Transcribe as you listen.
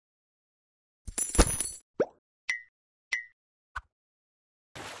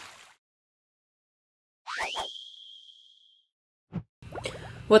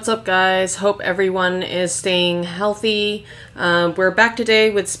What's up, guys? Hope everyone is staying healthy. We're back today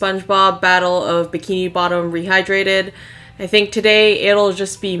with SpongeBob Battle of Bikini Bottom Rehydrated. I think today it'll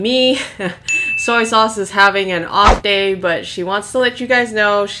just be me. Soysauce is having an off day, but she wants to let you guys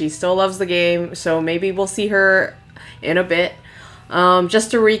know she still loves the game, so maybe we'll see her in a bit.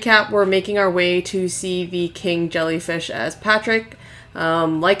 Just to recap, we're making our way to see the King Jellyfish as Patrick.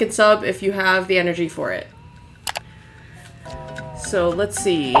 Like and sub if you have the energy for it. So let's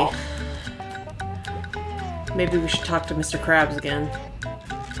see. Maybe we should talk to Mr. Krabs again.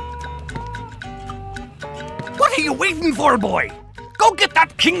 What are you waiting for, boy? Go get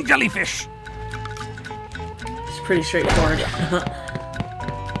that king jellyfish! It's pretty straightforward.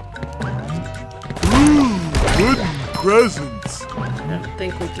 Ooh, good presents. I don't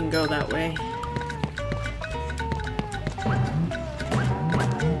think we can go that way.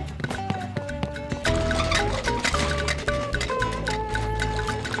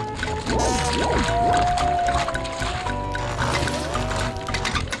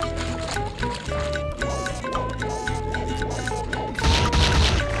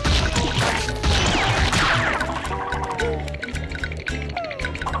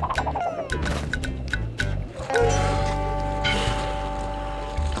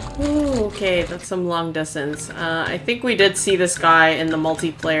 Okay, that's some long distance. I think we did see this guy in the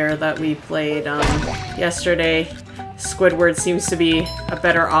multiplayer that we played yesterday. Squidward seems to be a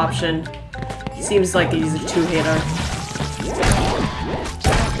better option. Seems like he's a two-hitter.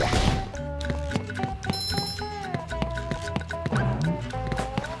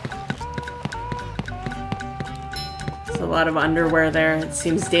 There's a lot of underwear there. It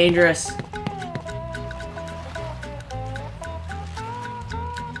seems dangerous.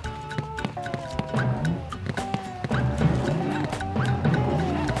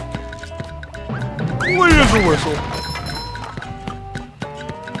 Where's a whistle?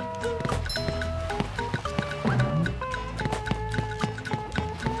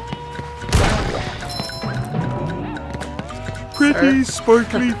 Pretty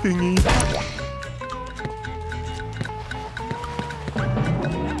sparkly thingy.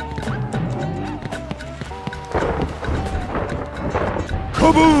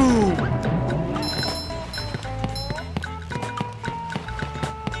 Kaboom!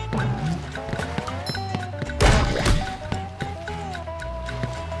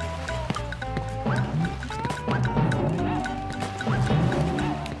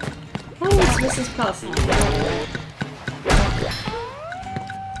 Mrs. Puffy.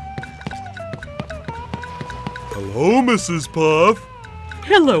 Hello, Mrs. Puff.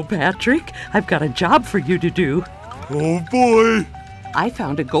 Hello, Patrick. I've got a job for you to do. Oh, boy. I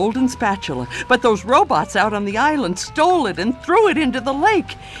found a golden spatula, but those robots out on the island stole it and threw it into the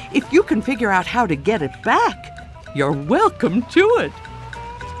lake. If you can figure out how to get it back, you're welcome to it.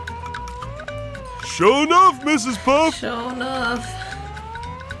 Sure enough, Mrs. Puff. Sure enough.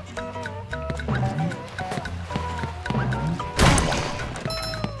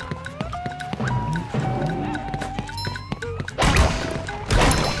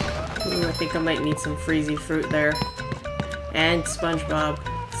 Ooh, I think I might need some freezy fruit there. And SpongeBob.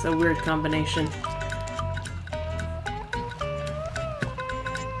 It's a weird combination.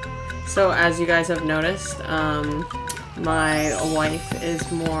 So, as you guys have noticed, my wife is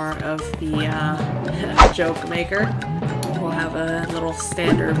more of the joke maker. We'll have a little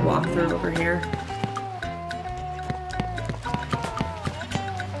standard walkthrough over here.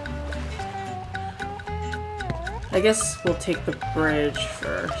 I guess we'll take the bridge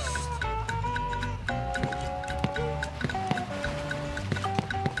first.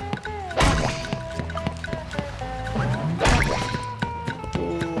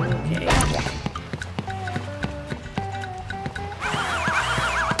 Okay.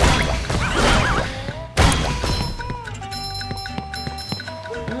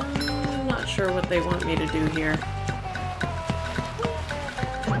 I'm not sure what they want me to do here.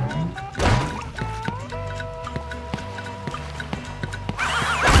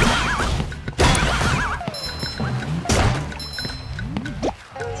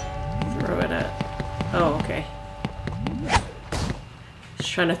 Oh, okay.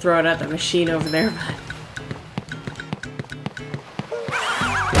 Just trying to throw it at the machine over there, but...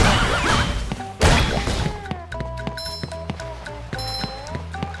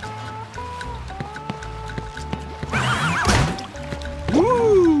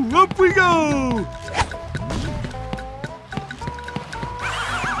 Woo! Up we go!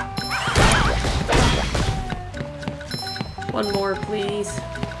 One more, please.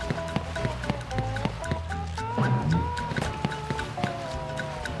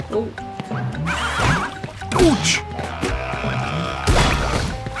 Oh. Ouch!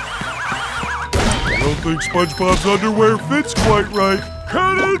 think SpongeBob's underwear fits quite right.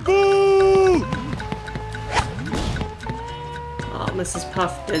 Cannonball! Oh, Mrs.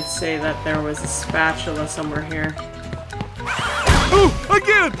 Puff did say that there was a spatula somewhere here. Oh,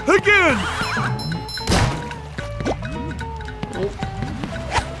 again! Again! Oh.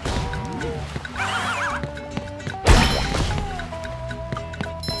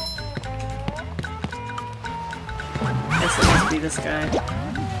 Guess it must be this guy.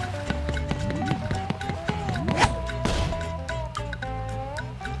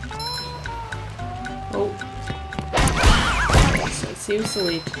 Oh. So it seems to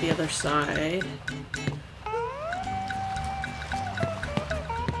lead to the other side.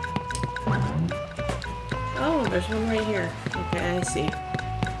 Oh, there's one right here. Okay, I see.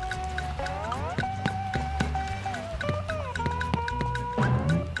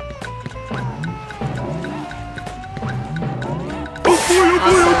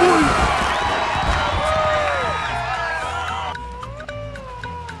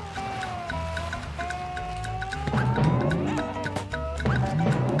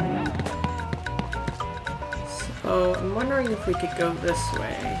 So, I'm wondering if we could go this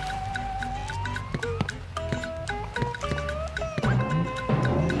way.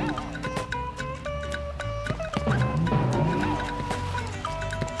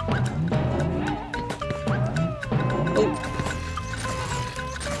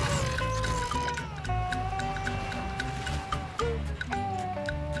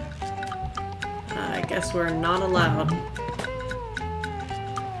 I guess we're not allowed.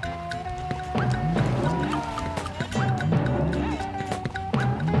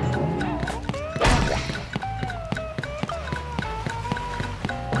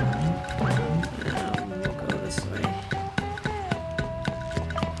 We'll go this way.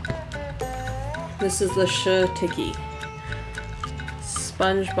 This is the Sh-Tiki.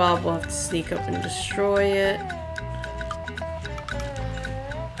 SpongeBob will have to sneak up and destroy it.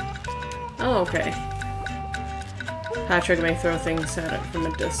 Oh, okay. Patrick may throw things at it from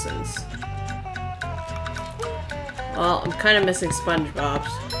a distance. Well, I'm kind of missing SpongeBob's.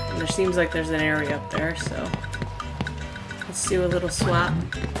 And there seems like there's an area up there, so let's do a little swap.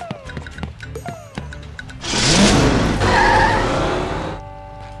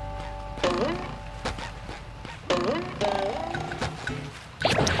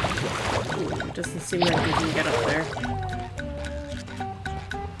 Ooh, doesn't seem like we can get up there.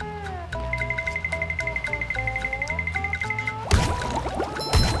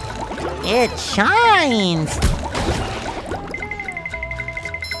 It shines!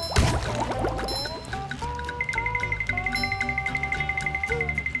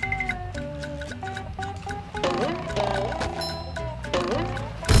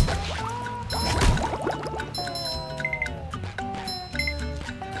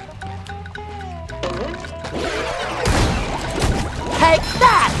 Take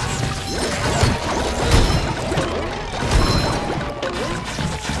that!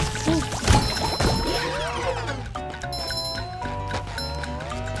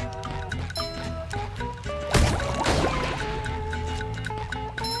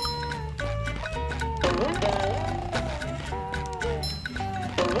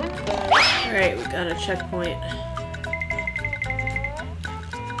 Alright, we got a checkpoint.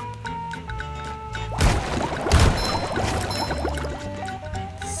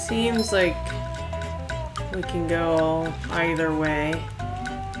 Seems like we can go either way.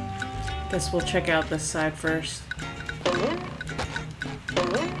 Guess we'll check out this side first.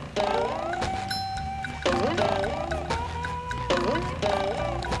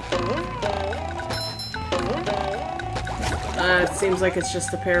 It seems like it's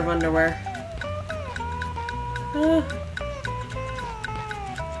just a pair of underwear.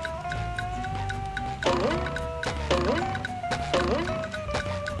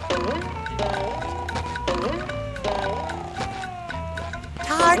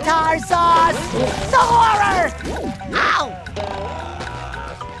 Tartar sauce! The horror! Ow!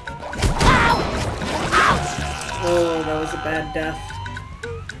 Ow! Ouch! Oh, that was a bad death.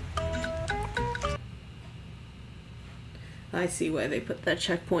 I see why they put that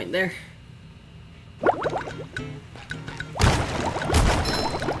checkpoint there.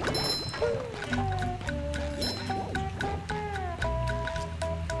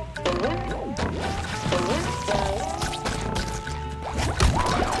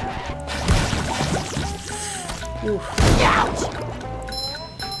 Oof. Ouch!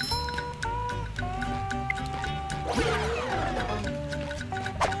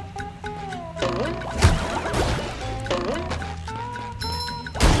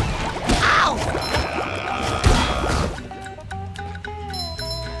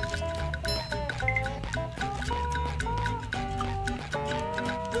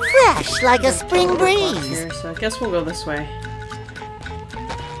 Fresh like a spring breeze. Here, so I guess we'll go this way.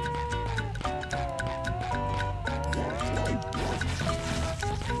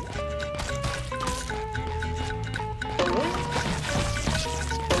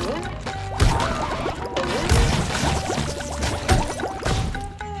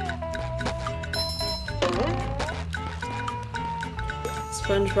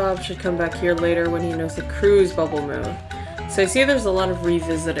 SpongeBob should come back here later when he knows the cruise bubble move. So I see there's a lot of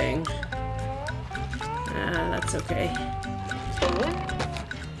revisiting. That's okay.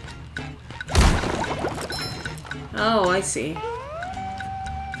 Oh, I see.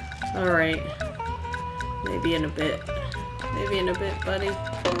 Alright. Maybe in a bit. Maybe in a bit, buddy.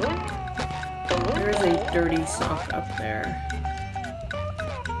 There's a dirty sock up there.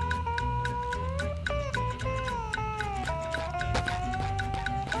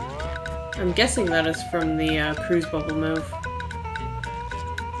 I'm guessing that is from the cruise bubble move.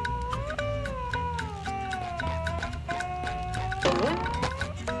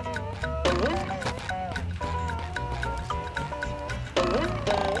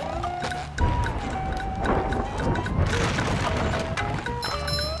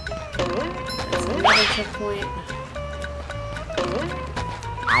 That's another checkpoint.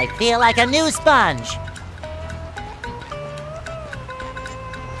 I feel like a new sponge.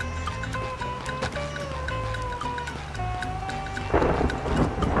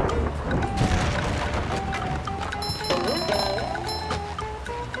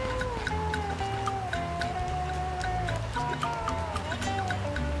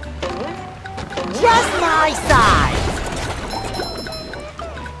 Just my size!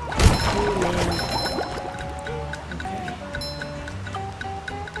 Oh man. Okay.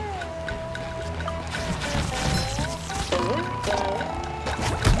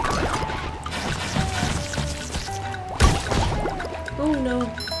 Oh no.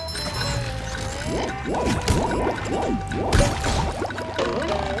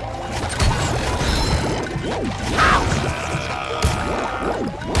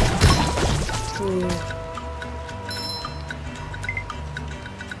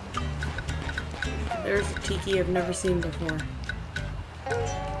 There's a tiki I've never seen before.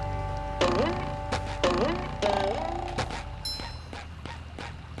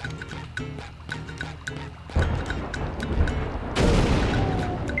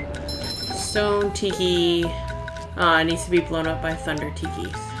 Stone tiki needs to be blown up by thunder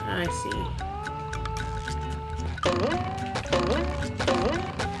tikis. I see.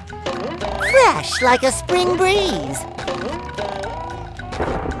 Fresh like a spring breeze.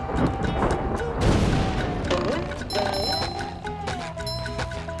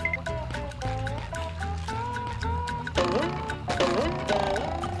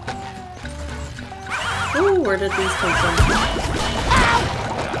 Ooh, where did these come from?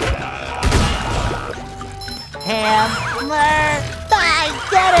 Hammer! I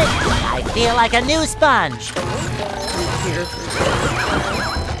get it! I feel like a new sponge. Here for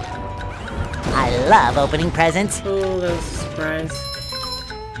I love opening presents. oh, that was a surprise.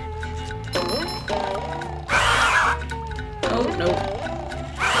 Oh, no.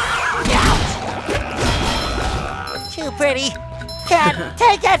 Too pretty. Can't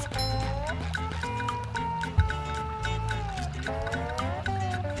take it!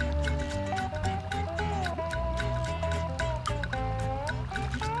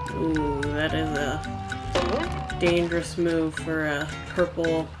 Ooh, that is a dangerous move for a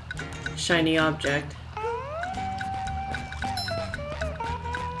purple shiny object.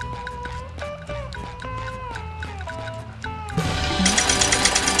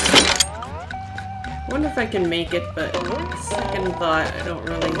 Wonder if I can make it, but second thought, I don't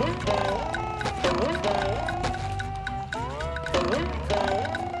really.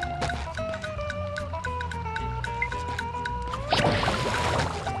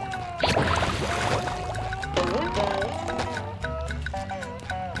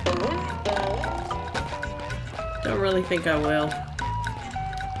 Don't really think I will.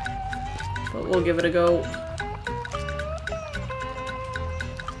 But we'll give it a go.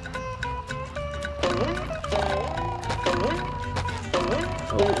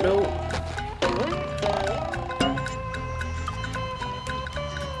 Oh no.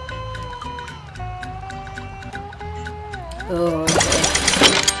 Oh, okay.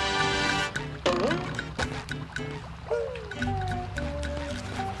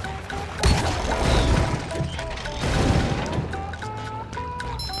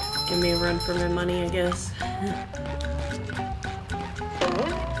 Give me a run for my money, I guess.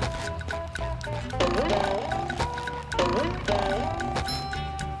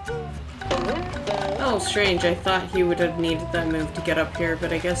 Oh, Oh, strange. I thought he would have needed that move to get up here,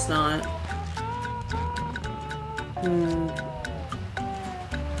 but I guess not.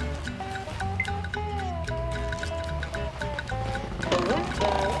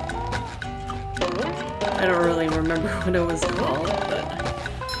 I don't really remember what it was called, but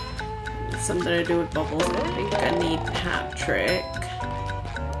it's something to do with bubbles. I think I need Patrick.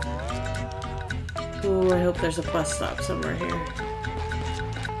 Ooh, I hope there's a bus stop somewhere here.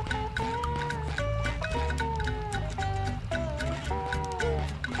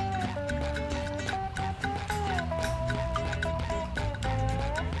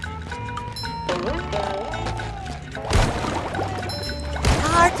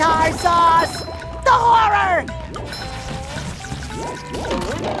 Tartar sauce! The horror!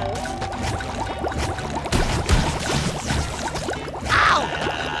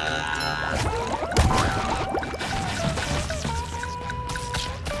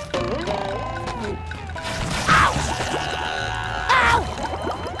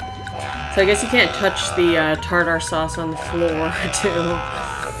 So I guess you can't touch the tartar sauce on the floor, too.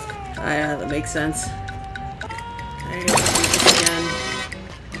 Yeah, that makes sense. Alright, let's do this again.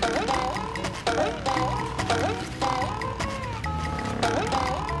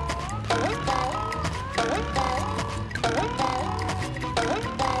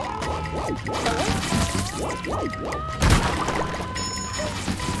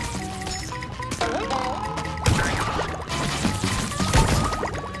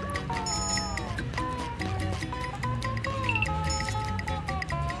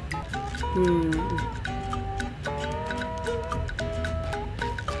 Ooh,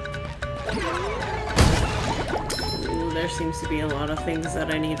 there seems to be a lot of things that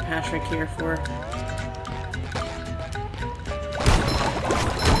I need Patrick here for.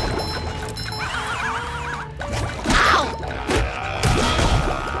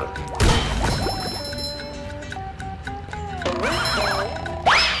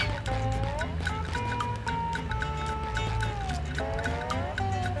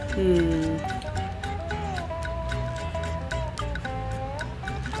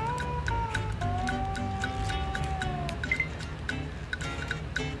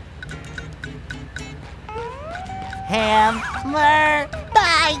 Hammer!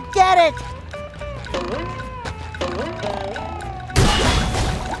 I get it!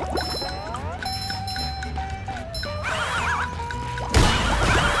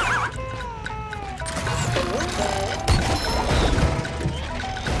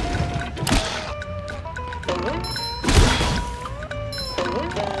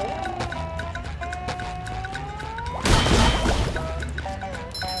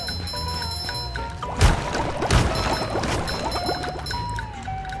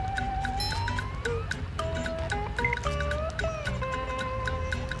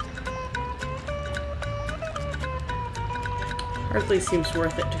 Hardly seems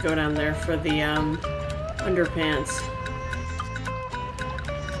worth it to go down there for the underpants.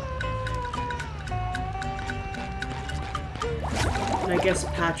 And I guess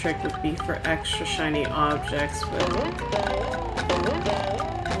Patrick would be for extra shiny objects, but it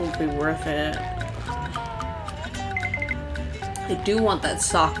won't be worth it. I do want that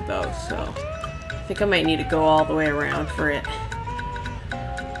sock though, so I think I might need to go all the way around for it.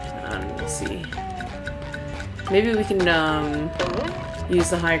 We'll see. Maybe we can use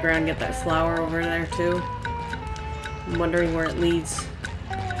the high ground and get that flower over there too. I'm wondering where it leads.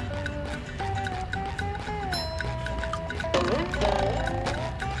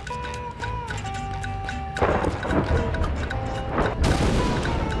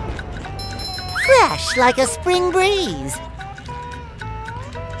 Fresh like a spring breeze.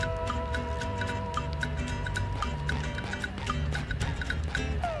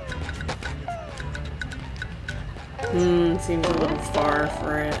 Seems a little far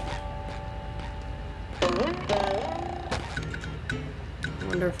for it. I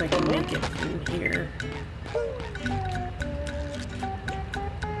wonder if I can make it from here.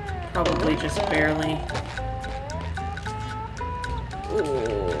 Probably just barely. Ooh.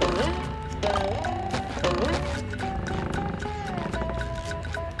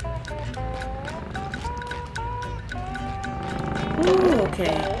 Ooh,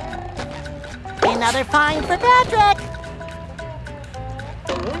 okay. Another find for Patrick!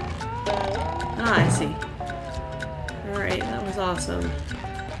 Ah, I see. Alright, that was awesome.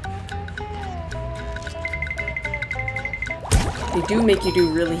 They do make you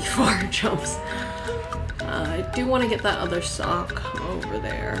do really far jumps. I do want to get that other sock over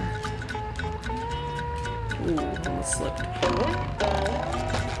there. Ooh, almost slipped.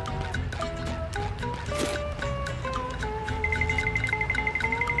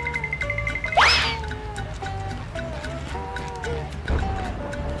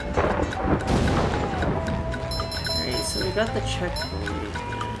 we got the checkpoint.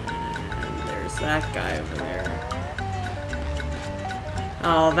 And there's that guy over there.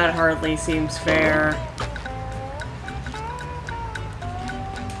 Oh, that hardly seems fair.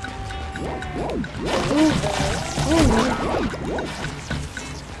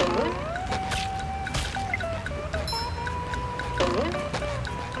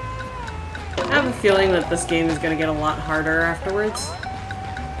 I have a feeling that this game is going to get a lot harder afterwards.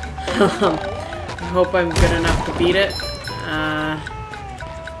 I hope I'm good enough to beat it.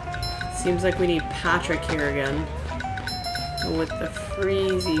 Seems like we need Patrick here again. With the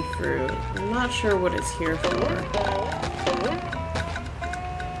freezy fruit. I'm not sure what it's here for.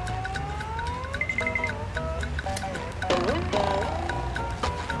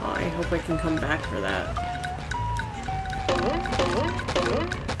 Oh, I hope I can come back for that.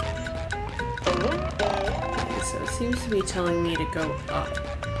 Okay, so it seems to be telling me to go up.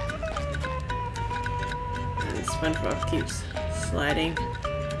 And SpongeBob keeps sliding.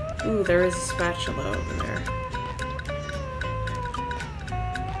 Ooh, there is a spatula over there.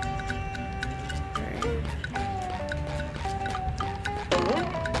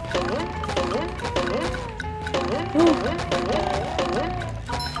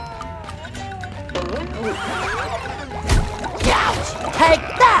 Take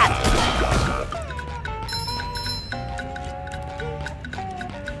that!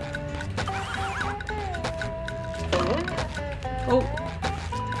 Oh.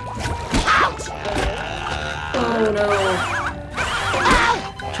 Oh no.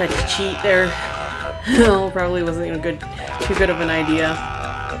 Tried to cheat there. Oh, probably wasn't too good of an idea.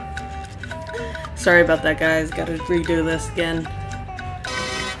 Sorry about that, guys. Gotta redo this again.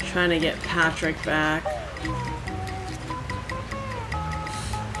 Trying to get Patrick back.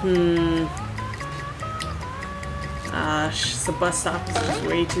 Gosh, the bus stop is just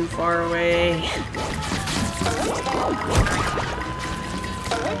way too far away.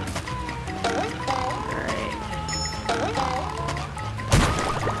 Alright.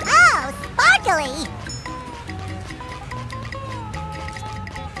 Oh, sparkly!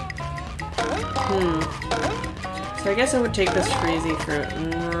 So I guess I would take this freezy fruit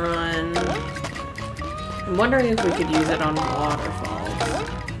and run. I'm wondering if we could use it on waterfalls.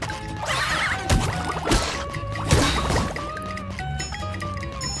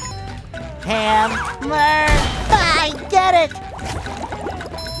 Hammer! I get it!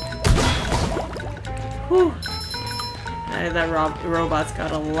 Whew. That robot's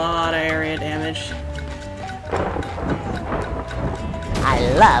got a lot of area damage. I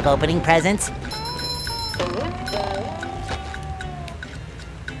love opening presents.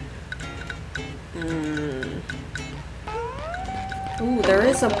 Ooh, there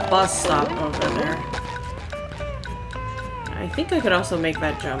is a bus stop over there. I think I could also make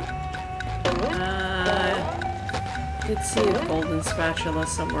that jump. I did see a golden spatula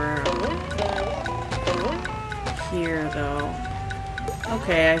somewhere here, though.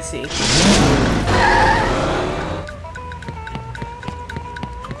 Okay, I see.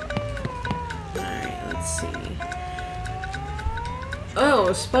 Alright, let's see.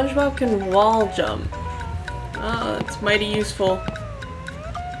 Oh, SpongeBob can wall jump. Oh, that's mighty useful.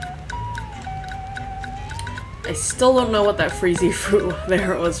 I still don't know what that freezy fruit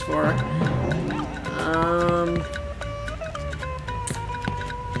there was for.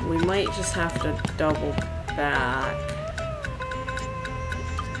 We might just have to double back.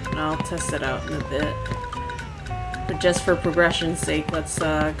 I'll test it out in a bit. But just for progression's sake, let's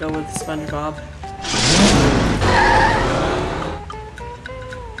go with SpongeBob.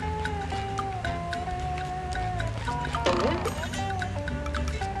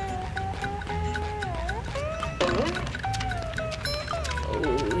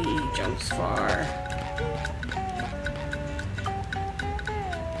 Jumps far.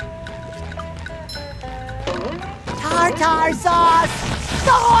 Tartar sauce!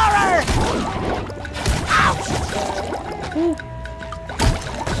 The horror! Ouch! Ooh.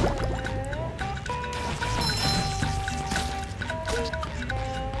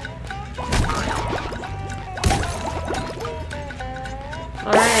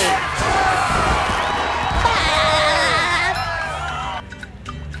 All right.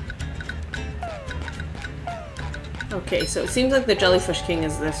 Okay, so it seems like the Jellyfish King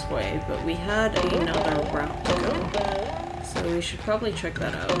is this way, but we had another route to go. So we should probably check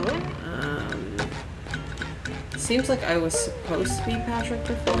that out. Seems like I was supposed to be Patrick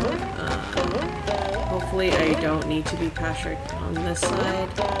before. Hopefully I don't need to be Patrick on this side.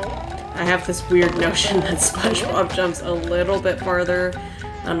 I have this weird notion that SpongeBob jumps a little bit farther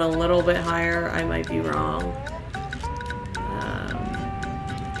and a little bit higher. I might be wrong.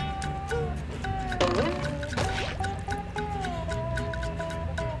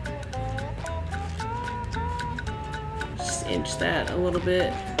 change that a little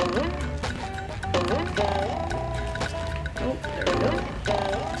bit. Oh, there we go.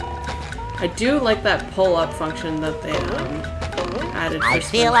 I do like that pull-up function that they added. I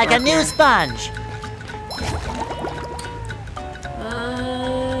feel like a new sponge.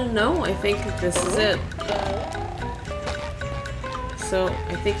 No, I think this is it. So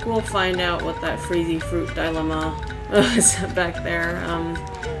I think we'll find out what that freezy fruit dilemma is back there.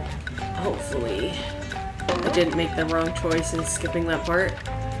 Hopefully I didn't make the wrong choice in skipping that part.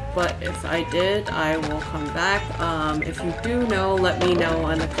 But if I did, I will come back. If you do know, let me know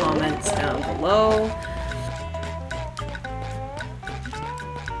in the comments down below.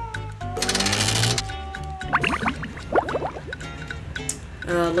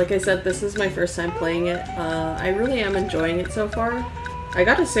 Like I said, this is my first time playing it. I really am enjoying it so far. I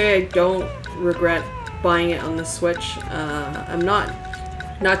gotta say I don't regret buying it on the Switch. I'm not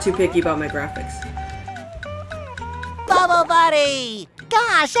too picky about my graphics. Bubble Buddy!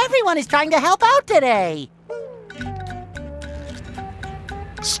 Gosh, everyone is trying to help out today!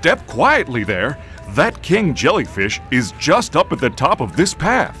 Step quietly there. That king jellyfish is just up at the top of this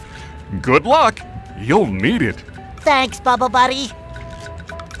path. Good luck. You'll need it. Thanks, Bubble Buddy.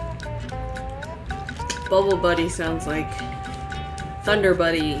 Bubble Buddy sounds like Thunder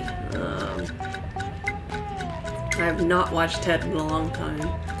Buddy. I have not watched Ted in a long time.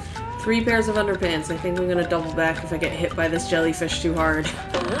 3 pairs of underpants. I think I'm gonna double back if I get hit by this jellyfish too hard.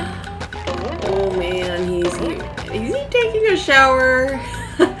 Oh man, is he taking a shower?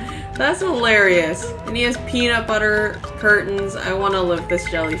 That's hilarious. And he has peanut butter curtains. I want to live this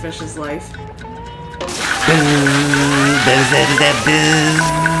jellyfish's life.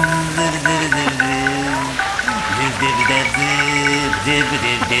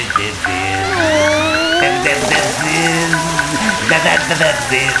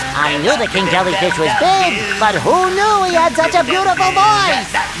 I knew the king jellyfish was big, but who knew he had such a beautiful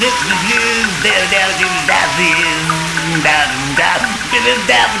voice?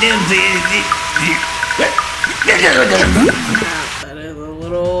 That is a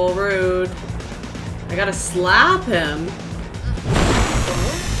little rude. I gotta slap him.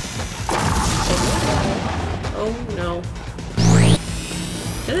 Oh no.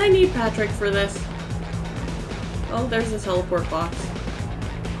 Did I need Patrick for this? Oh, there's the teleport box.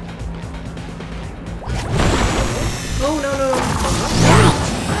 Oh no no.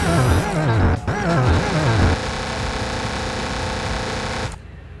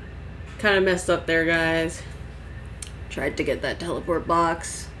 Kind of messed up there, guys. Tried to get that teleport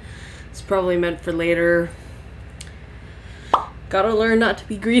box. It's probably meant for later. Gotta learn not to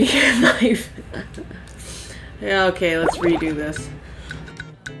be greedy in life. Yeah, okay, let's redo this.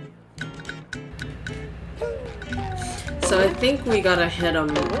 So I think we gotta hit him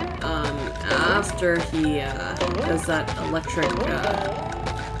after he does that electric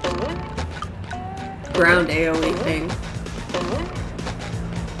ground AoE thing.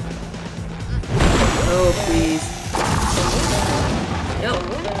 Oh, please. Yep.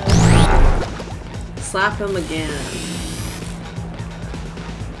 Slap him again.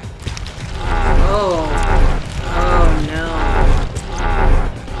 Oh. Oh no.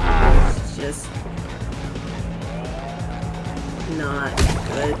 It's just not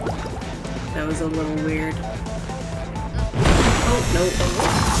good. That was a little weird. Oh, no.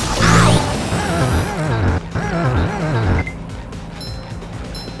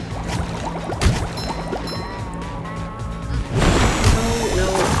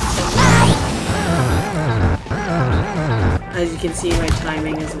 As you can see, my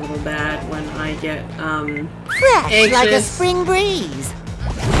timing is a little bad when I get, Fresh anxious. like a spring breeze.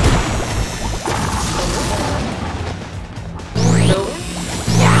 Nope.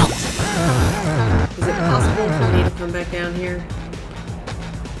 Is it possible for me to come back down here?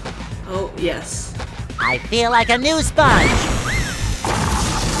 Oh, yes. I feel like a new sponge.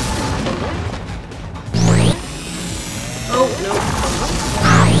 Oh, no.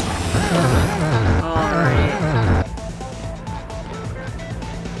 Alright.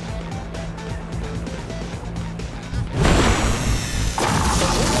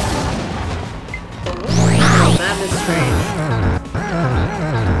 That is strange.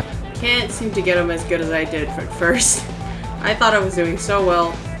 Can't seem to get him as good as I did at first. I thought I was doing so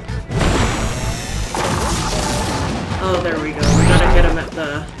well. Oh, there we go. We gotta hit him at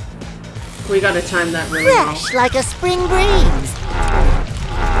the... We gotta time that really well. Fresh like a spring breeze.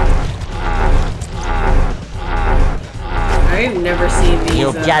 I've never seen these,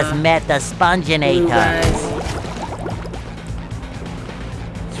 You've just met the blue Sponginator. guys.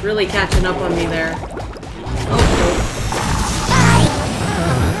 It's really catching up on me there. Oh, no.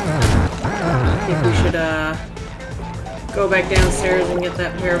 I think we should, Go back downstairs and get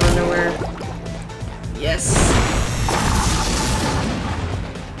that pair of underwear. Yes.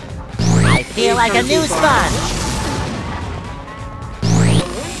 I feel like a new sponge.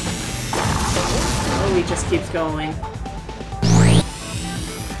 Oh, he just keeps going.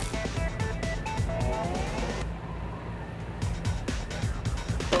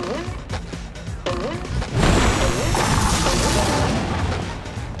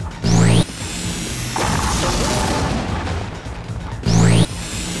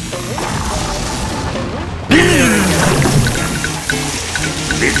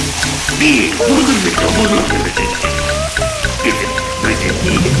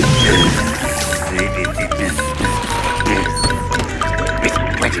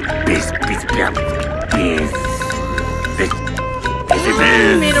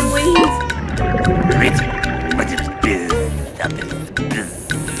 Made him leave.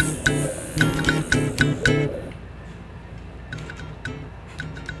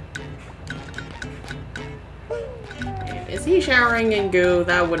 Is he showering in goo?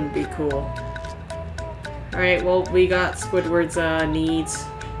 That wouldn't be cool. Alright, well, we got Squidward's needs.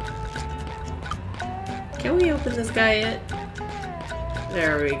 Can we open this guy yet?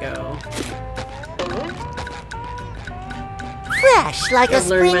 There we go. Fresh like a I've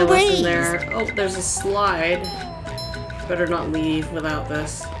learned my spring lesson breeze. there. Oh, there's a slide. Better not leave without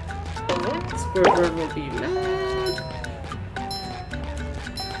this. Squidward will be mad.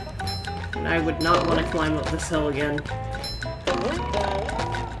 And I would not want to climb up this hill again.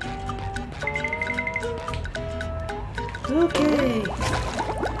 Okay.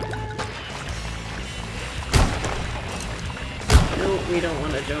 No, we don't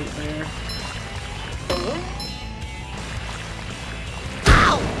want to jump there.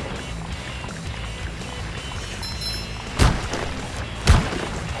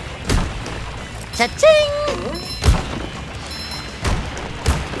 Cha-ching!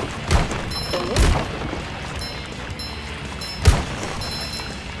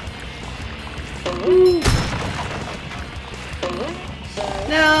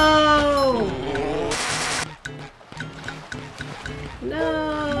 No!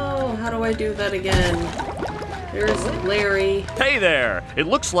 No! How do I do that again? There's Larry. Hey there! It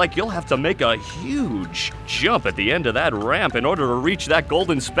looks like you'll have to make a huge jump at the end of that ramp in order to reach that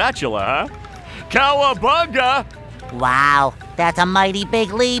golden spatula, huh? Cowabunga! Wow, that's a mighty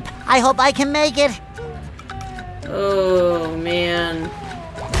big leap. I hope I can make it. Oh, man.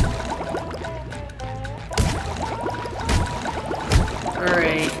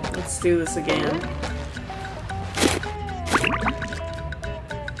 Alright, let's do this again.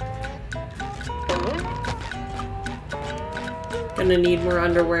 Gonna need more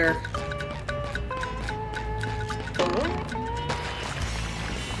underwear.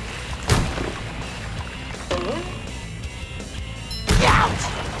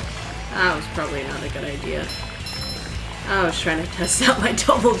 That was probably not a good idea. I was trying to test out my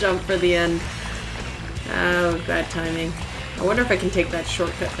double jump for the end. Oh, bad timing. I wonder if I can take that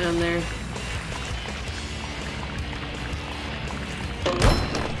shortcut down there.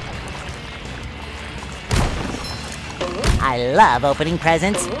 I love opening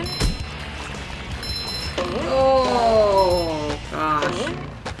presents. Oh, gosh.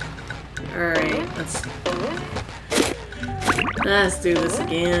 Alright, let's do this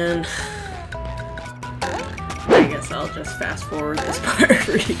again. I guess I'll just fast forward this part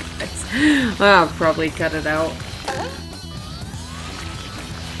for you guys. I'll probably cut it out.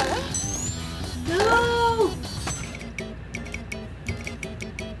 No!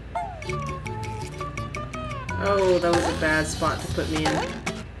 Oh, that was a bad spot to put me in.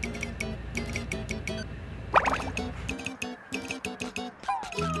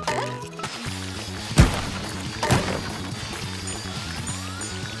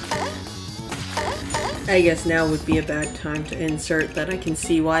 I guess now would be a bad time to insert that I can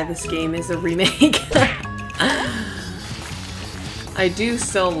see why this game is a remake. I do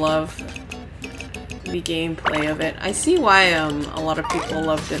still love the gameplay of it. I see why a lot of people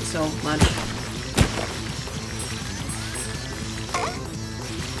loved it so much.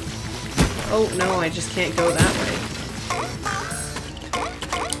 Oh no, I just can't go that way.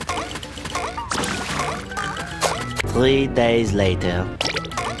 3 days later.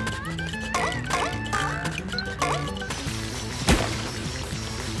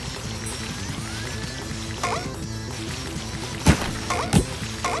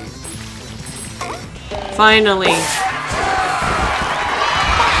 Finally.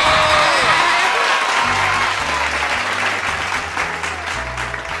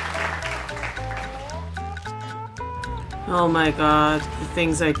 Oh my god, the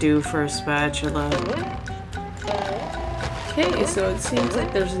things I do for a spatula. Okay, so it seems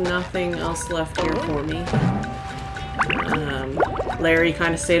like there's nothing else left here for me. Larry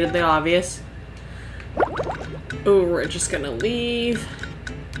kind of stated the obvious. Oh, we're just gonna leave.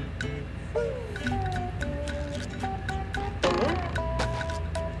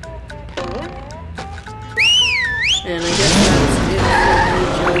 And I guess that's it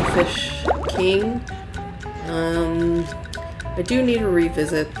for the Jellyfish King. I do need to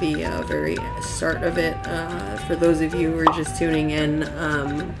revisit the very start of it. For those of you who are just tuning in,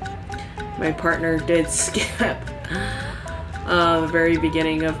 my partner did skip the very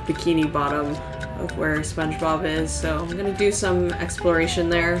beginning of Bikini Bottom of where SpongeBob is, so I'm gonna do some exploration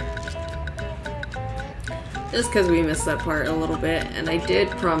there. Just because we missed that part a little bit, and I did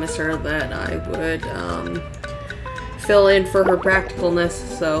promise her that I would fill in for her practicalness,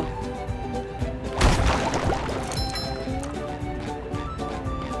 so.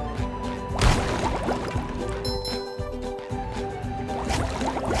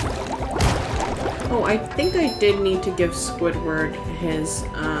 Oh, I think I did need to give Squidward his,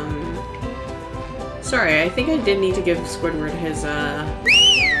 sorry, I think I did need to give Squidward his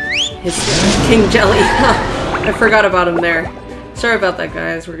King Jelly. I forgot about him there. Sorry about that,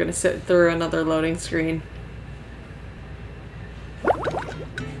 guys. We're gonna sit through another loading screen.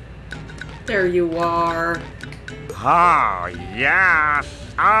 There you are. Oh, yeah.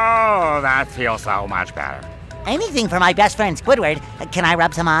 Oh, that feels so much better. Anything for my best friend Squidward. Can I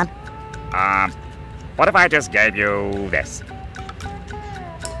rub some on? What if I just gave you this?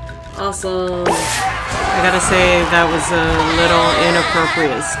 Awesome. I gotta say, that was a little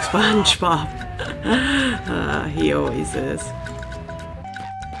inappropriate, SpongeBob. He always is.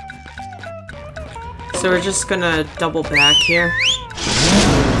 So we're just gonna double back here.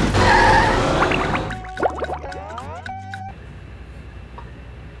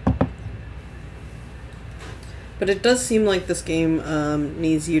 But it does seem like this game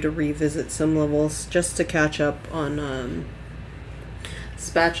needs you to revisit some levels just to catch up on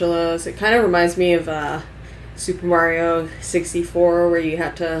spatulas. It kind of reminds me of Super Mario 64, where you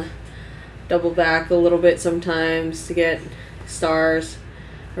had to double back a little bit sometimes to get stars.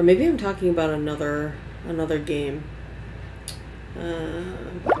 Or maybe I'm talking about another game.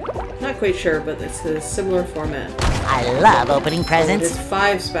 Not quite sure, but it's a similar format. I love opening presents. It's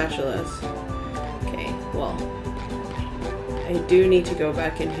 5 spatulas. Okay, well, I do need to go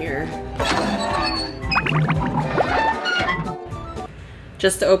back in here.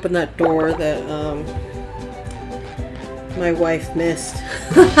 Just to open that door that my wife missed.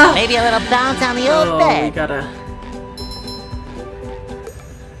 Maybe a little bounce on the old bed. We gotta.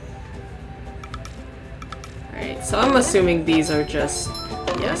 Alright, so I'm assuming these are just.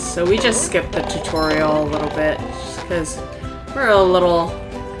 Yes, so we just skipped the tutorial a little bit just because we're a little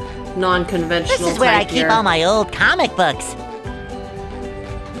non-conventional. This is where I keep all my old comic books.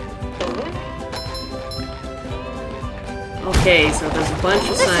 Okay, so there's a bunch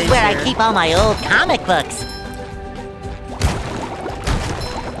of signs. This is where here. I keep all my old comic books.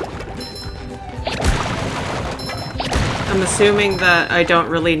 I'm assuming that I don't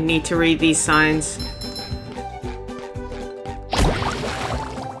really need to read these signs.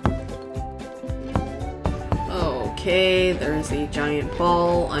 Okay, there's a giant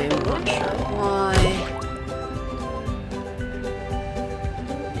ball. I am not sure why.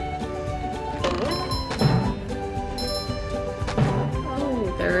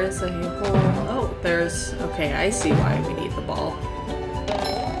 Oh, there is a hole. Oh, there's... Okay, I see why we need the ball.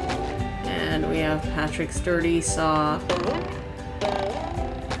 And we have Patrick's dirty sock. I'm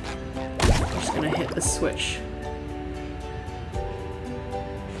just gonna hit the switch.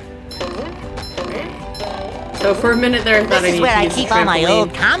 Okay. So for a minute there, I thought I needed to use the trampoline. This is where I keep all my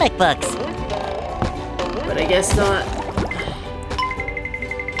old comic books. But I guess not.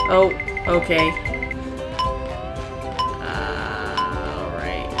 Oh, okay.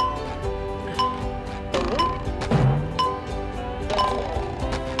 Alright.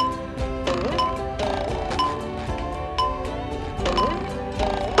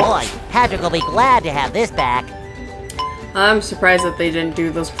 Boy, Patrick will be glad to have this back. I'm surprised that they didn't do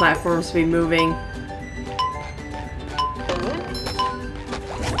those platforms to be moving.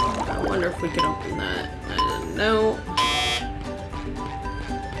 I wonder if we can open that. I don't know.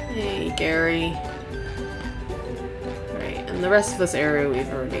 Hey, Gary. Right, and the rest of this area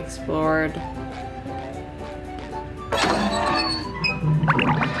we've already explored.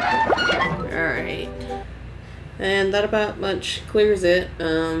 Alright. And that about much clears it.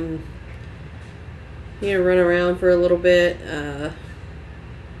 Need to run around for a little bit. I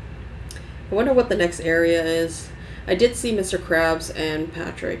wonder what the next area is. I did see Mr. Krabs and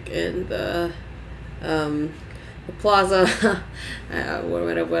Patrick in the the plaza,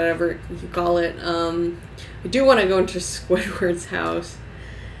 whatever you call it. I do want to go into Squidward's house,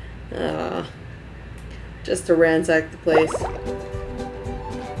 just to ransack the place.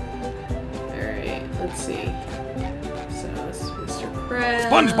 Alright, let's see. So, it's Mr. Krabs.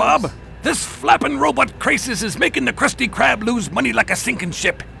 SpongeBob, this flapping robot crisis is making the Krusty Krab lose money like a sinking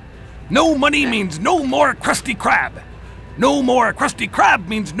ship. No money means no more Krusty Krab. No more Krusty Krab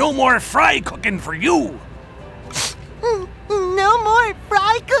means no more fry cooking for you. No more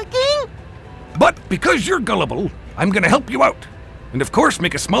fry cooking? But because you're gullible, I'm gonna help you out. And of course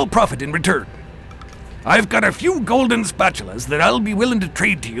make a small profit in return. I've got a few golden spatulas that I'll be willing to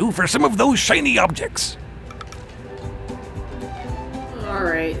trade to you for some of those shiny objects.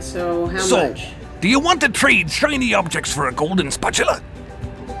 Alright, so how So, much? do you want to trade shiny objects for a golden spatula?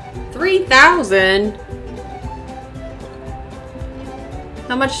 3,000?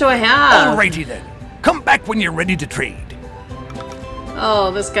 How much do I have? Alrighty then. Come back when you're ready to trade.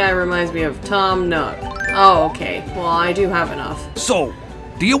 Oh, this guy reminds me of Tom Nook. Oh, okay. Well, I do have enough. So,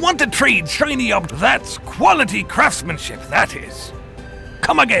 do you want to trade shiny objects? That's quality craftsmanship, that is.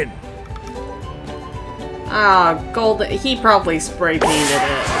 Come again. Ah, gold. He probably spray painted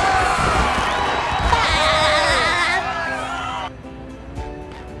it.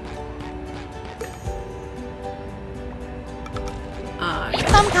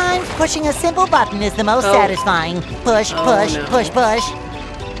 Sometimes pushing a simple button is the most satisfying. Push, push, no. push, push.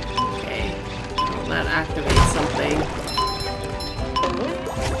 Okay. Well, that activates something.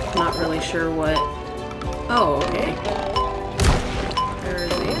 Not really sure what. Oh, okay.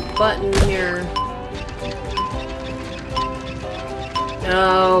 There's a button here.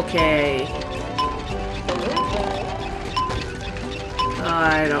 Okay.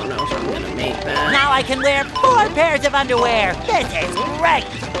 I don't know if I'm gonna make that. Now I can wear 4 pairs of underwear. This is great.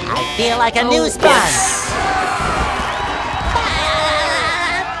 I feel like a new sponge. Yes.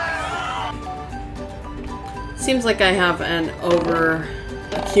 Seems like I have an over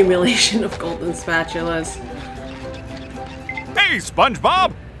accumulation of golden spatulas. Hey,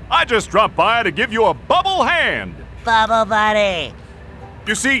 SpongeBob! I just dropped by to give you a bubble hand. Bubble buddy.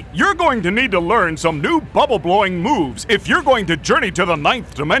 You see, you're going to need to learn some new bubble-blowing moves if you're going to journey to the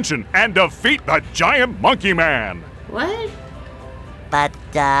 9th dimension and defeat the giant monkey man. What? But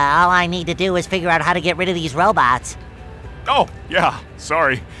all I need to do is figure out how to get rid of these robots. Oh, yeah,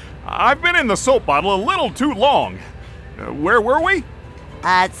 sorry. I've been in the soap bottle a little too long. Where were we?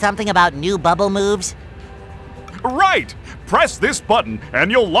 Something about new bubble moves? Right! Press this button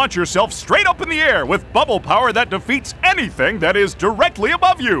and you'll launch yourself straight up in the air with bubble power that defeats anything that is directly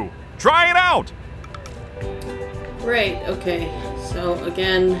above you. Try it out! Right, okay. So,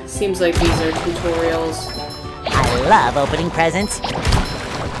 again, seems like these are tutorials. I love opening presents.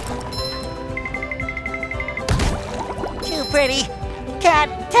 Too pretty.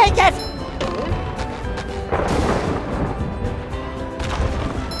 Can't take it!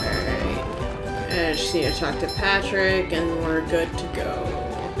 I just need to talk to Patrick, and we're good to go.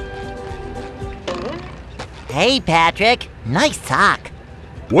 Hey, Patrick. Nice sock.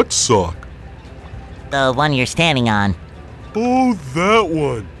 What sock? The one you're standing on. Oh, that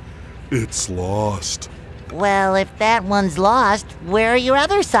one. It's lost. Well, if that one's lost, where are your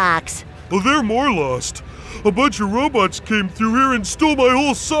other socks? Oh, they're more lost. A bunch of robots came through here and stole my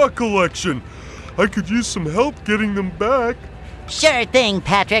whole sock collection. I could use some help getting them back. Sure thing,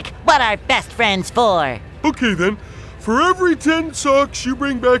 Patrick. What are best friends for? Okay, then. For every 10 socks you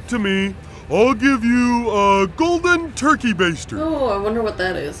bring back to me, I'll give you a golden turkey baster. Oh, I wonder what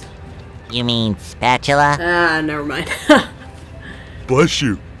that is. You mean spatula? Ah, never mind. Bless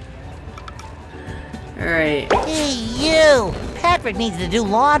you. Alright. Hey, you! Patrick needs to do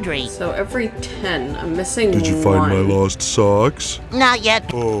laundry. So every 10, I'm missing Did you one. find my lost socks? Not yet.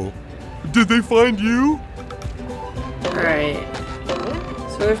 Oh. Did they find you? Alright.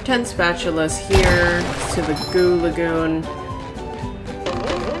 So we have 10 spatulas here to the Goo Lagoon.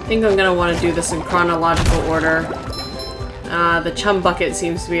 I think I'm gonna want to do this in chronological order. The chum bucket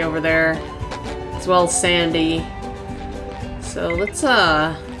seems to be over there, as well as Sandy. So let's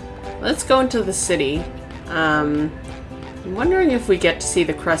go into the city. I'm wondering if we get to see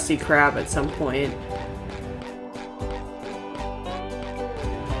the Krusty Krab at some point.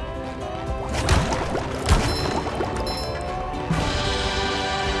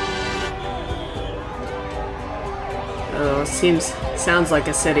 Oh, sounds like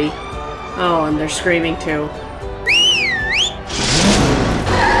a city. Oh, and they're screaming too.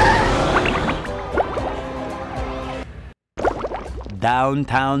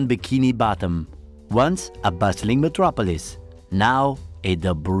 Downtown Bikini Bottom. Once a bustling metropolis, now a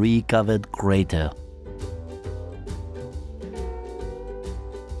debris-covered crater.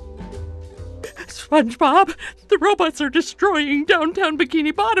 SpongeBob, the robots are destroying downtown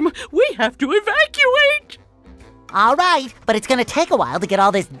Bikini Bottom. We have to evacuate! All right, but it's gonna take a while to get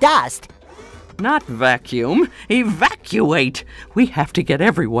all this dust. Not vacuum, evacuate. We have to get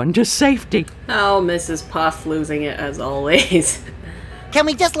everyone to safety. Oh, Mrs. Puff losing it as always. Can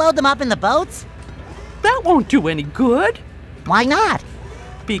we just load them up in the boats? That won't do any good. Why not?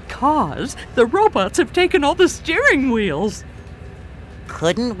 Because the robots have taken all the steering wheels.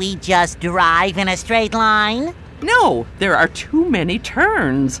 Couldn't we just drive in a straight line? No, there are too many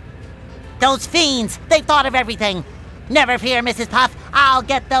turns. Those fiends, they've thought of everything. Never fear, Mrs. Puff. I'll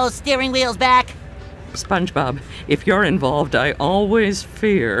get those steering wheels back. SpongeBob, if you're involved, I always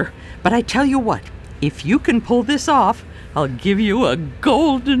fear. But I tell you what, if you can pull this off, I'll give you a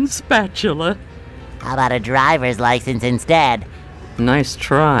golden spatula. How about a driver's license instead? Nice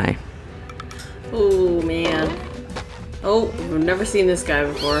try. Oh, man. Oh, we've never seen this guy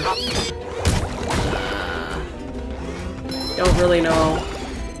before. Don't really know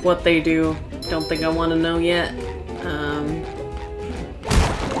what they do. Don't think I want to know yet.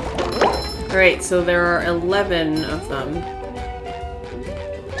 Alright, so there are 11 of them.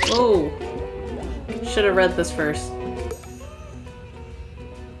 Oh! Should have read this first.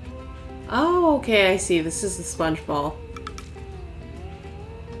 Oh, okay, I see. This is the sponge ball.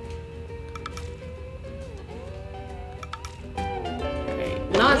 Okay,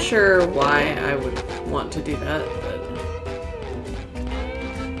 not sure why I would want to do that, but...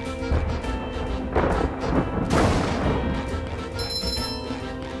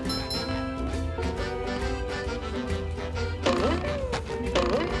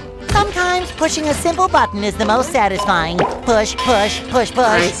 Sometimes pushing a simple button is the most satisfying. Push, push, push, push.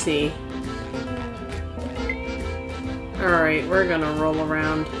 I see. Alright, we're gonna roll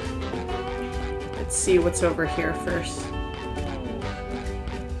around. Let's see what's over here first.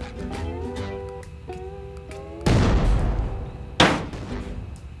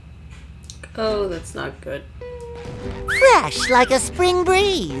 Oh, that's not good. Fresh like a spring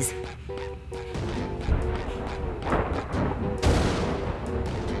breeze.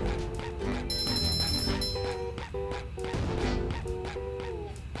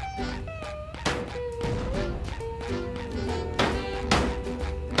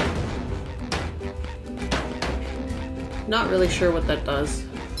 Not really sure what that does.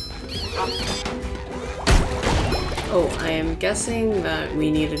 Oh, I am guessing that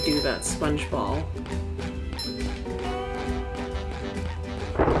we need to do that sponge ball.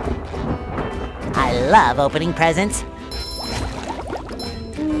 I love opening presents.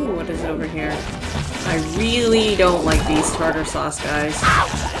 Ooh, what is over here? I really don't like these tartar sauce guys.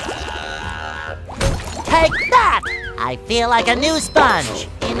 Take that! I feel like a new sponge.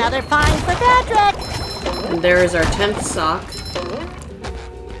 Another find for Patrick. And there is our 10th sock.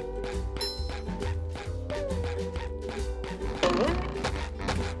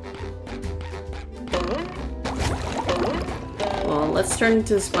 Well, let's turn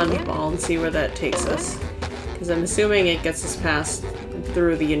into the sponge ball and see where that takes us. Because I'm assuming it gets us past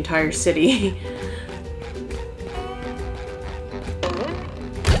through the entire city.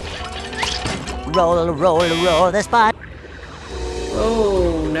 Roll, roll, roll the sponge.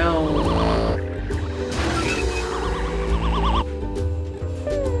 Oh, no.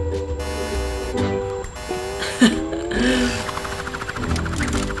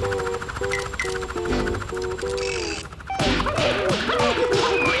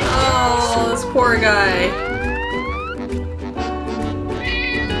 Oh, this poor guy.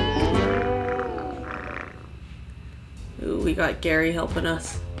 Ooh, we got Gary helping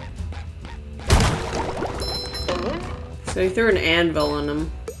us. So he threw an anvil on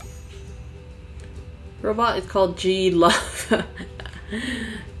him. Robot is called G Love.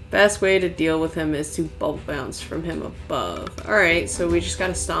 Best way to deal with him is to bubble bounce from him above. Alright, so we just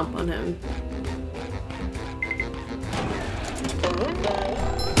gotta stomp on him.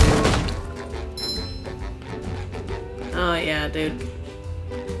 Oh yeah, dude.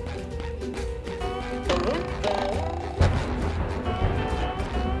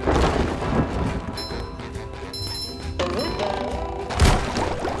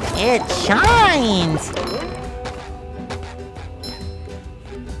 It shines!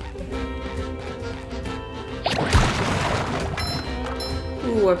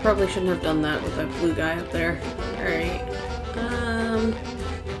 Ooh, I probably shouldn't have done that with that blue guy up there. Alright.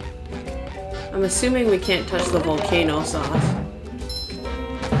 I'm assuming we can't touch the volcano sauce.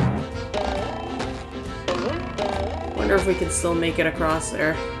 Wonder if we can still make it across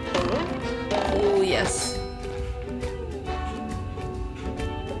there. Ooh, yes.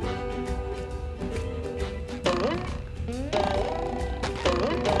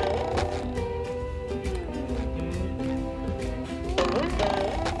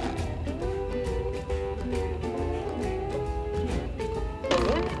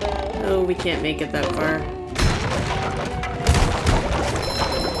 we can't make it that far.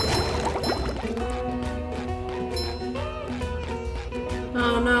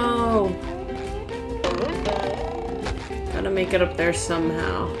 Oh no! Gotta make it up there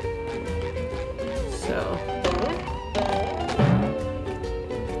somehow. So.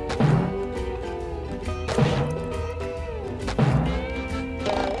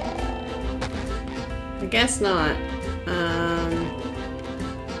 I guess not.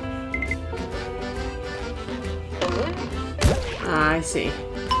 I see.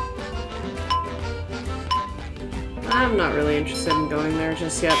 I'm not really interested in going there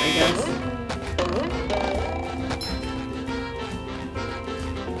just yet, I guess.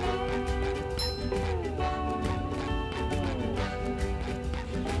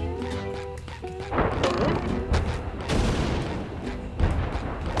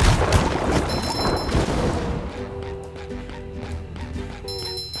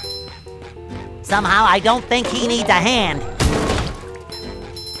 Somehow, I don't think he needs a hand.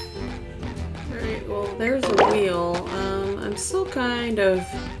 Alright, well, there's a wheel. I'm still kind of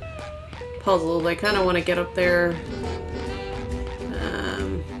puzzled. I kind of want to get up there.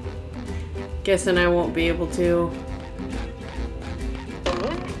 Guessing I won't be able to.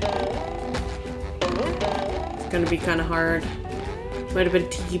 It's gonna be kind of hard. Might have been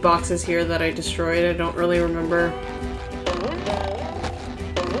tiki boxes here that I destroyed. I don't really remember.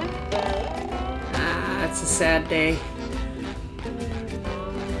 It's a sad day.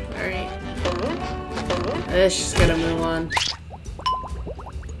 Alright. Let's just gotta move on.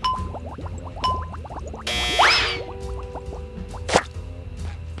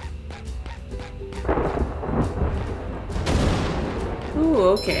 Ooh,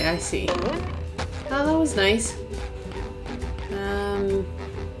 okay, I see. Oh, that was nice.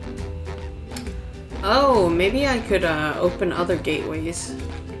 Oh, maybe I could open other gateways.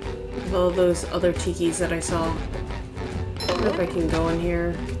 All those other tikis that I saw. I wonder if I can go in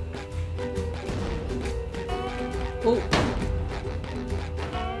here. Oh.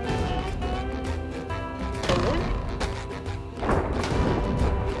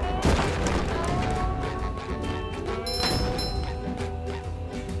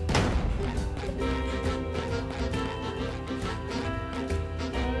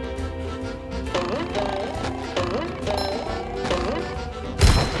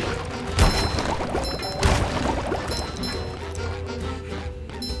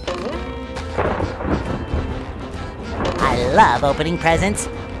 I love opening presents.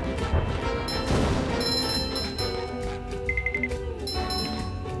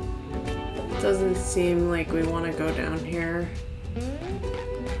 Doesn't seem like we want to go down here.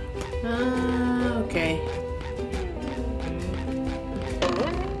 Okay.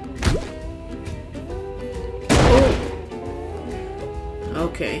 Oh.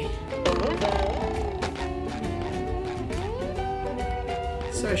 Okay.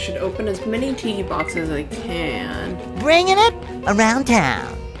 So I should open as many tiki boxes as I can. Bringing it around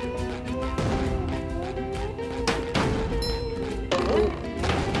town.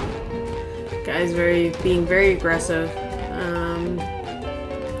 Guy's being very aggressive.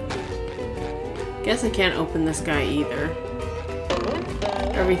 Guess I can't open this guy either.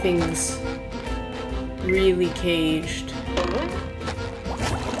 Everything's really caged.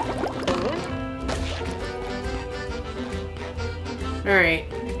 Alright.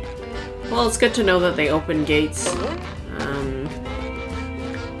 Well, it's good to know that they open gates.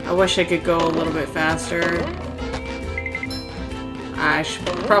 I wish I could go a little bit faster. I should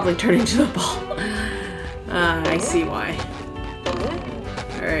probably turn into the ball. I see why.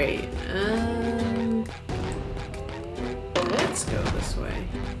 Alright. Let's go this way.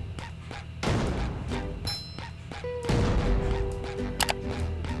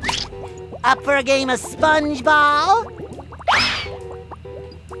 Up for a game of SpongeBob?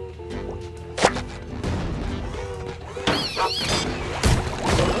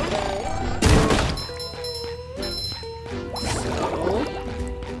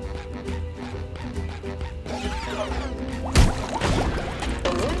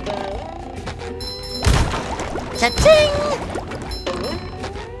 Cha-ching!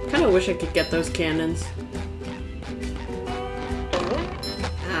 Kinda wish I could get those cannons.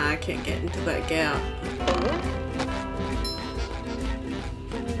 I can't get into that gap.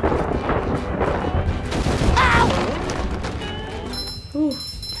 Ow! Whew.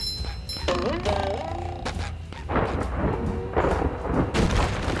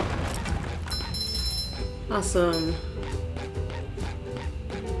 Awesome.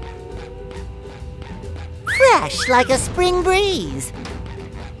 Fresh like a spring breeze.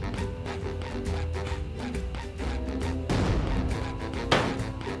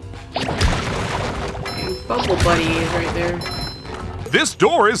 Bubble Buddy is right there. This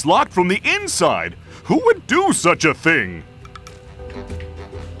door is locked from the inside. Who would do such a thing?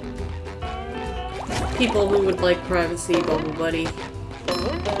 People who would like privacy, Bubble Buddy.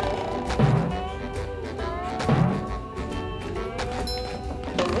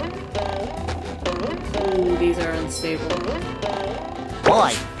 Ooh, these are unstable.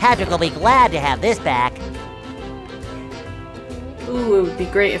 Boy, Patrick will be glad to have this back. Ooh, it would be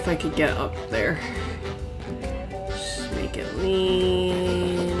great if I could get up there. Just make it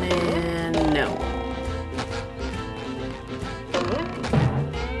lean and no.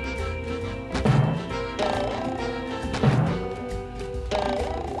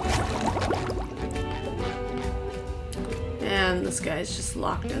 And this guy's just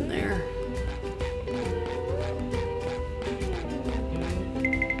locked in there.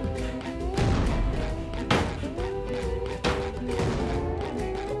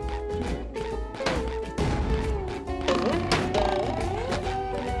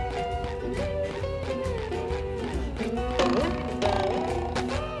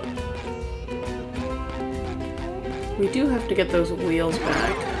 We do have to get those wheels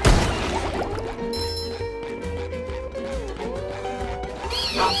back.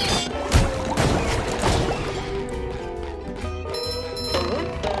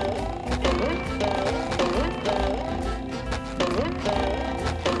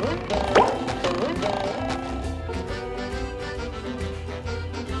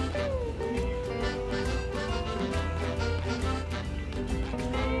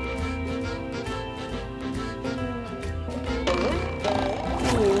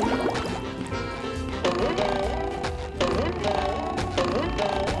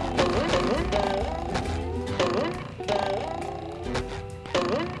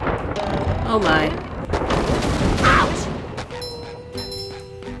 Oh my. Ouch!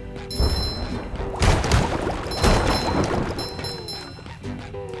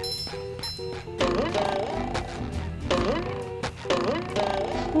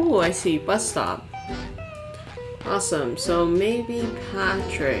 Ooh, I see. Bus stop. Awesome. So maybe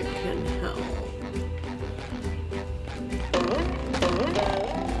Patrick can help.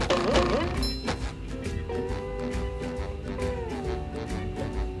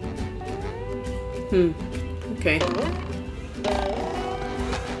 Okay.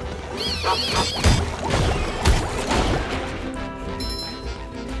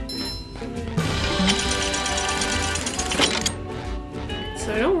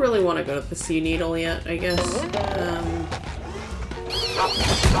 So I don't really want to go to the Sea Needle yet, I guess.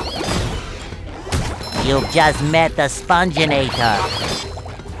 You've just met the Sponginator.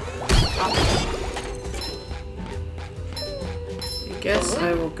 I guess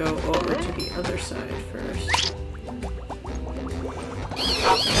I will go over to the other side first.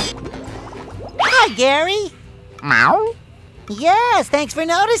 Hi, Gary. Meow? Yes, thanks for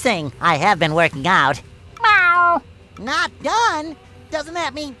noticing. I have been working out. Meow. Not done? Doesn't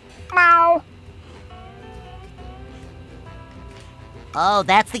that mean... Meow. Oh,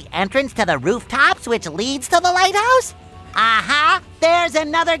 that's the entrance to the rooftops, which leads to the lighthouse? Aha! There's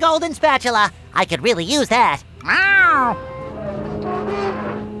another golden spatula. I could really use that. Meow.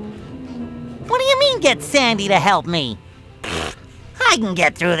 What do you mean, get Sandy to help me? I can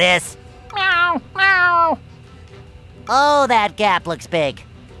get through this. Meow. Meow. Oh, that gap looks big.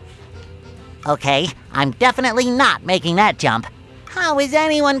 Okay, I'm definitely not making that jump. How is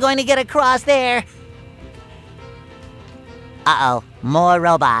anyone going to get across there? Uh-oh, more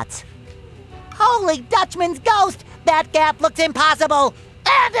robots. Holy Dutchman's ghost! That gap looks impossible!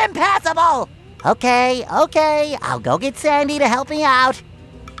 And impassable! Okay, I'll go get Sandy to help me out.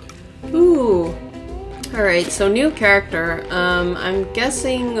 Ooh. Alright, so new character. I'm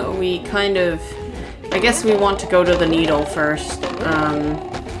guessing we kind of... I guess we want to go to the needle first.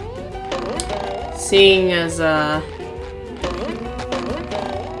 Seeing as,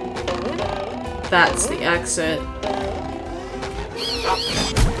 that's the exit.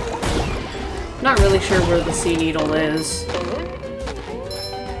 Not really sure where the Sea Needle is.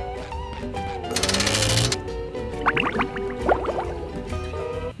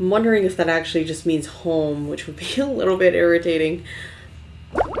 I'm wondering if that actually just means home, which would be a little bit irritating.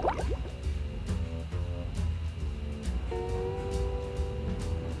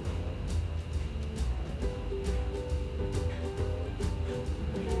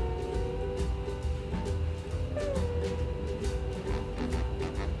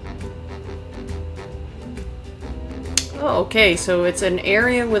 Oh, okay, so it's an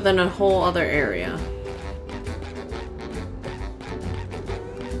area within a whole other area.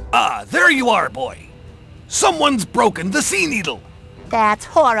 Ah, there you are, boy. Someone's broken the Sea Needle. That's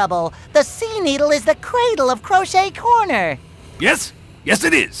horrible. The sea needle is the cradle of Crochet Corner. Yes, yes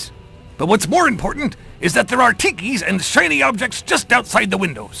it is. But what's more important is that there are tikis and shiny objects just outside the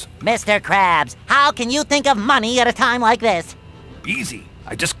windows. Mr. Krabs, how can you think of money at a time like this? Easy.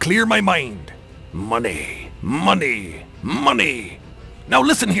 I just clear my mind. Money, money, money. Now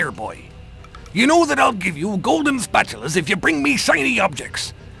listen here, boy. You know that I'll give you golden spatulas if you bring me shiny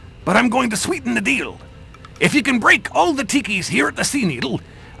objects. But I'm going to sweeten the deal. If you can break all the tikis here at the Sea Needle,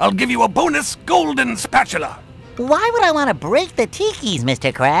 I'll give you a bonus golden spatula. Why would I want to break the tikis,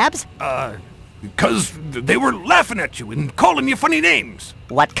 Mr. Krabs? Because they were laughing at you and calling you funny names.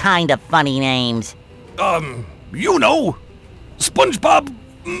 What kind of funny names? You know.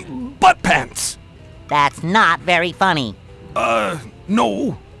 SpongeBob Butt Pants. That's not very funny.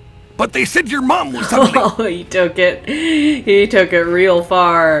 No. But they said your mom was ugly. Oh, he took it. He took it real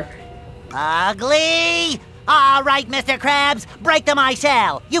far. Ugly? All right, Mr. Krabs, break them I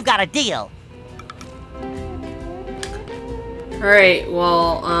shall. You've got a deal. Alright,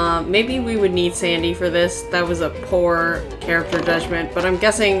 well, maybe we would need Sandy for this. That was a poor character judgment, but I'm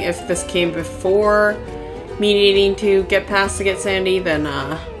guessing if this came before me needing to get past to get Sandy, then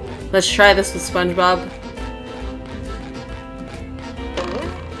let's try this with SpongeBob.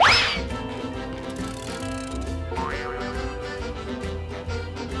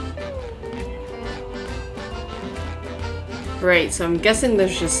 Right, so I'm guessing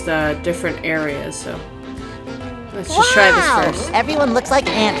there's just different areas, so let's just try this first. Everyone looks like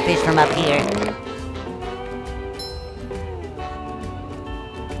antfish from up here.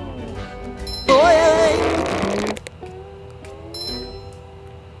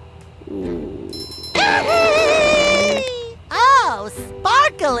 Oh,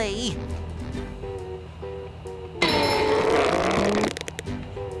 sparkly!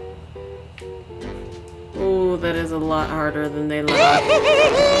 Ooh, that is a lot harder than they look.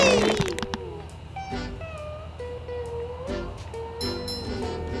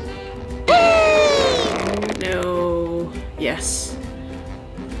 No. Yes.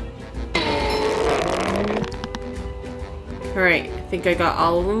 Alright, I think I got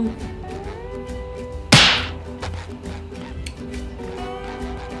all of them.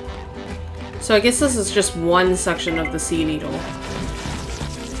 So I guess this is just one section of the Sea Needle.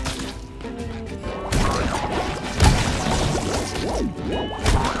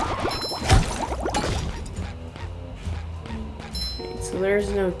 So there's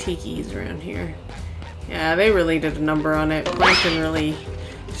no tikis around here. Yeah, they really did a number on it. Plankton really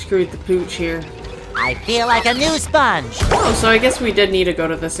screwed the pooch here. I feel like a new sponge. Oh, so I guess we did need to go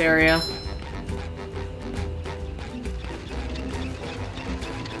to this area.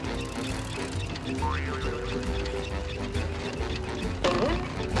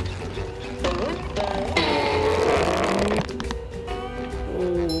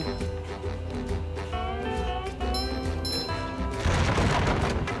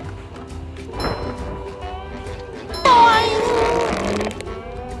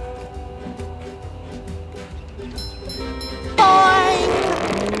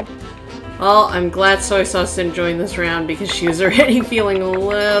 Well, I'm glad Soysauce didn't join this round because she was already feeling a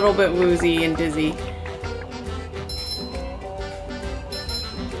little bit woozy and dizzy.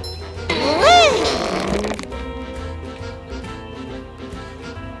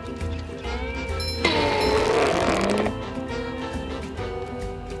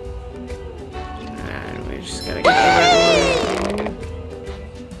 And we just gotta get the red one.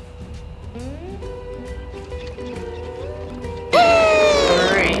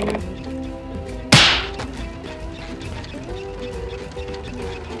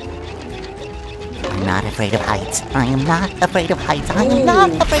 Not afraid of heights. I am not afraid of heights. I am not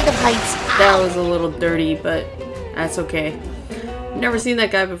afraid of heights. That was a little dirty, but that's okay. Never seen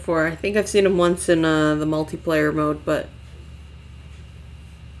that guy before. I think I've seen him once in the multiplayer mode, but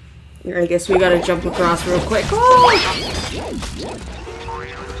I guess we gotta jump across real quick. Oh!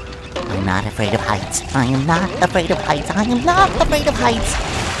 I'm not afraid of heights. I am not afraid of heights. I am not afraid of heights.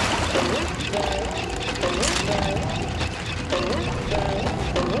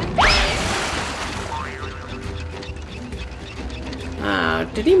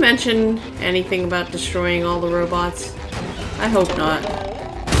 Did he mention anything about destroying all the robots? I hope not.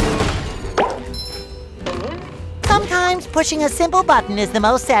 Sometimes pushing a simple button is the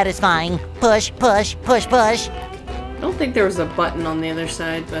most satisfying. Push, push, push, push. I don't think there was a button on the other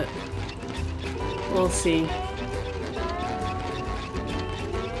side, but we'll see.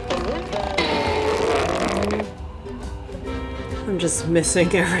 I'm just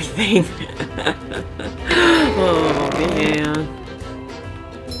missing everything. Oh, man.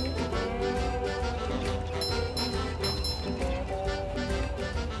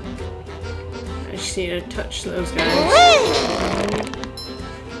 just need to touch those guys.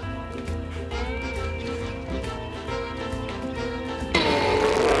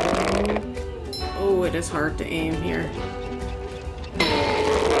 Oh, it is hard to aim here.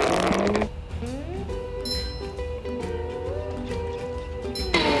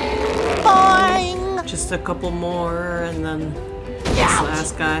 Boing! Just a couple more, and then this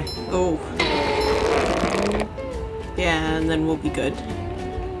last guy. Oh. Yeah, and then we'll be good.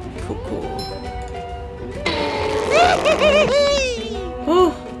 Cool, cool.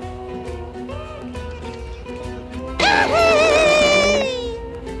 Oh.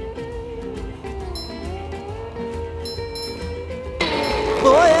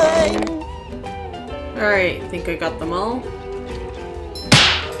 Alright, think I got them all.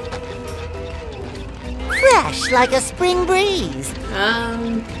 Fresh like a spring breeze.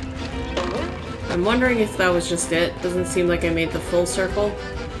 I'm wondering if that was just it. Doesn't seem like I made the full circle.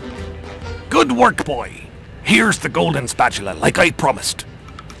 Good work, boy. Here's the golden spatula, like I promised.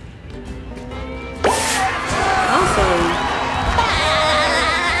 Awesome.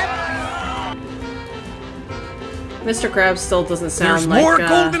 Mr. Krabs still doesn't sound There's like... more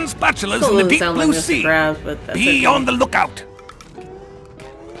golden spatulas in the deep blue like sea. Krabs, but that's Be okay. on the lookout.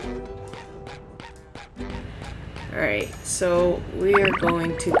 Alright, so we are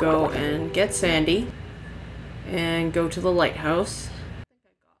going to go and get Sandy and go to the lighthouse.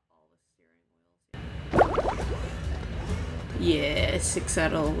 Yeah, 6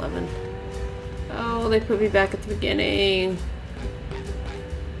 out of 11. Oh, they put me back at the beginning.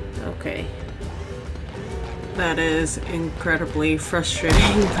 Okay. That is incredibly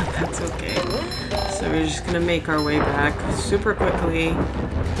frustrating, but that's okay. So we're just gonna make our way back super quickly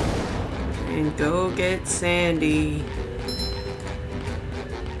and go get Sandy.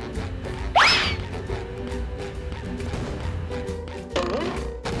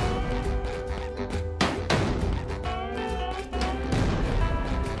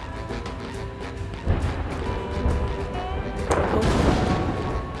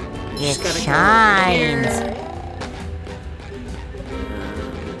 It Just gotta shines. go over here.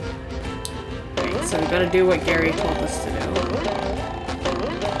 Right, so we gotta do what Gary told us to do.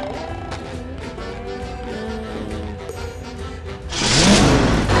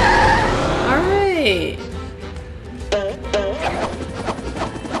 Alright.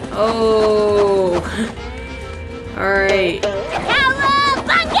 Oh. Alright.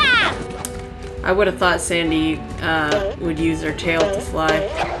 I would have thought Sandy would use her tail to fly.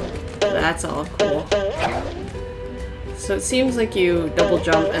 That's all cool. So it seems like you double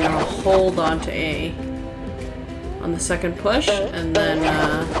jump and hold on to A on the second push, and then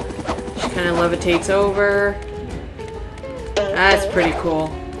she kind of levitates over. That's pretty cool.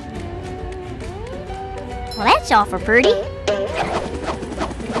 Well, that's awful pretty.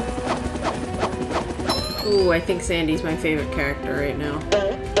 Ooh, I think Sandy's my favorite character right now.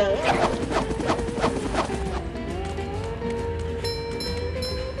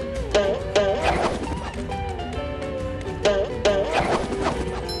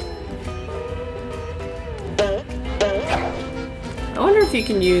 I wonder if you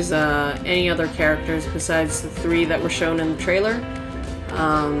can use any other characters besides the 3 that were shown in the trailer.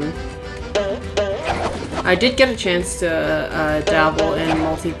 I did get a chance to dabble in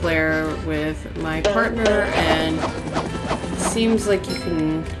multiplayer with my partner, and it seems like you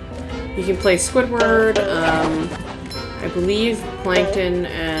can play Squidward. I believe Plankton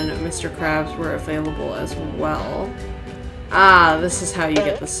and Mr. Krabs were available as well. Ah, this is how you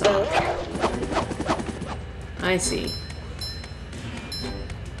get the sock. I see.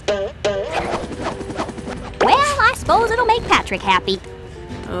 Well, I suppose it'll make Patrick happy.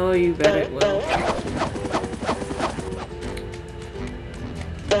 Oh, you bet it will.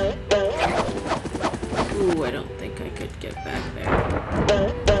 Ooh, I don't think I could get back there.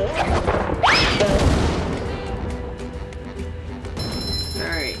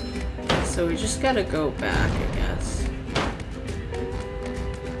 Alright, so we just gotta go back, I guess.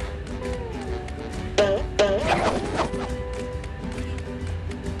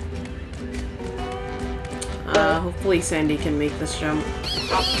 Hopefully Sandy can make this jump.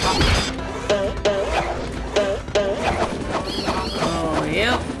 Oh,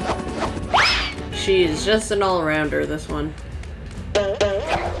 yep. She is just an all-rounder, this one.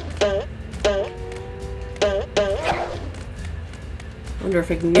 Wonder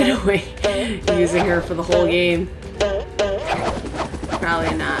if I can get away using her for the whole game.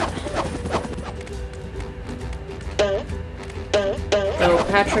 Probably not. Though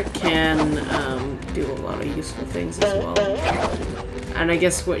Patrick can do a lot of useful things as well. And I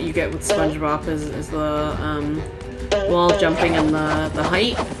guess what you get with SpongeBob is the wall jumping and the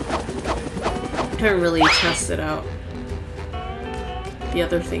height. haven't really tested out the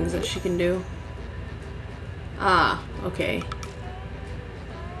other things that she can do. Ah, okay.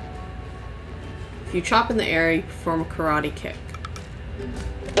 If you chop in the air, you perform a karate kick.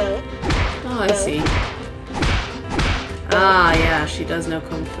 Oh, I see. Ah, yeah, she does know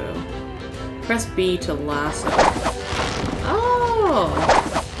Kung Fu. Press B to lasso. Oh!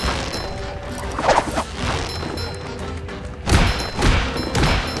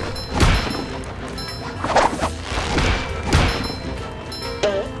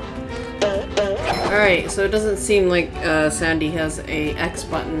 Alright, so it doesn't seem like Sandy has a X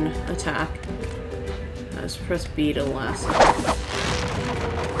button attack. Let's press B to lasso.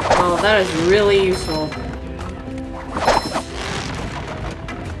 Oh, that is really useful.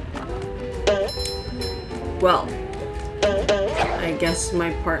 Well, I guess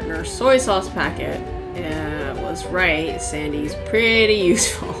my partner's soy sauce packet was right. Sandy's pretty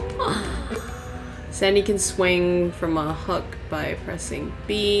useful. Sandy can swing from a hook by pressing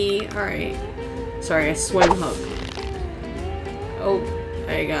B. Alright. Sorry, I swing hook. Oh,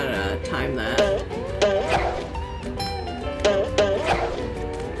 I gotta time that.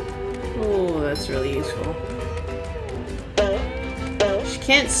 Oh, that's really useful. She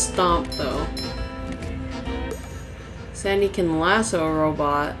can't stomp though. Sandy can lasso a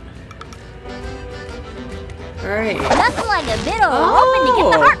robot. Alright. Nothing like a bit of roping to get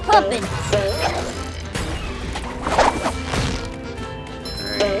the heart pumping.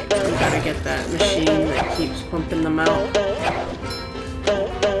 Alright, we gotta get that machine that keeps pumping them out.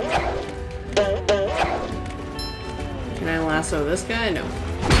 Can I lasso this guy? No.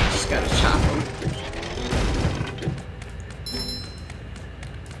 Just gotta chop him.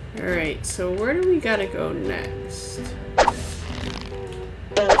 Alright, so where do we gotta go next?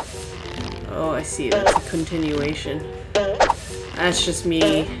 Oh, I see. That's a continuation. That's just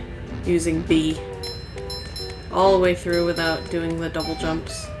me using B all the way through without doing the double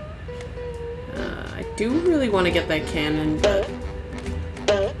jumps. I do really want to get that cannon, but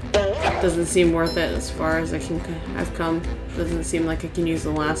it doesn't seem worth it as far as I've come. Doesn't seem like I can use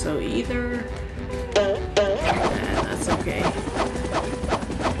the lasso either. And that's okay.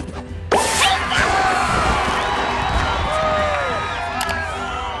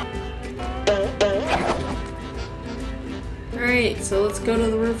 Alright, so let's go to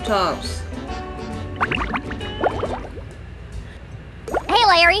the rooftops. Hey,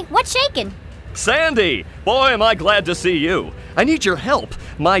 Larry, what's shaking? Sandy! Boy, am I glad to see you. I need your help.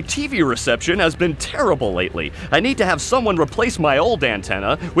 My TV reception has been terrible lately. I need to have someone replace my old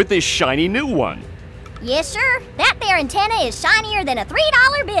antenna with this shiny new one. Yes, sir. That there antenna is shinier than a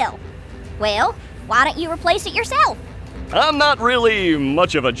 $3 bill. Well, why don't you replace it yourself? I'm not really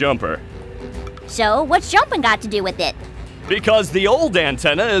much of a jumper. So, what's jumping got to do with it? Because the old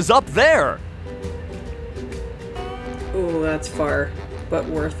antenna is up there. Oh, that's far, but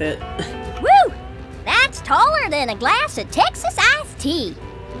worth it. Woo! That's taller than a glass of Texas iced tea.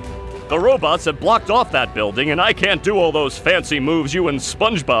 The robots have blocked off that building, and I can't do all those fancy moves you and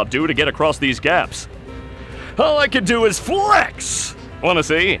SpongeBob do to get across these gaps. All I can do is flex! Wanna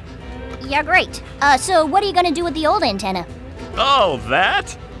see? Yeah, great. So what are you gonna do with the old antenna? Oh,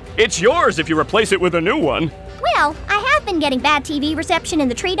 that? It's yours if you replace it with a new one. Well, I have been getting bad TV reception in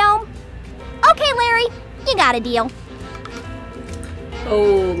the tree dome. Okay, Larry, you got a deal.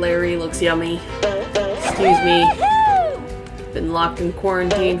 Oh, Larry looks yummy. Excuse me. Been locked in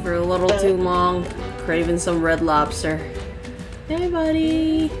quarantine for a little too long. Craving some Red Lobster. Hey,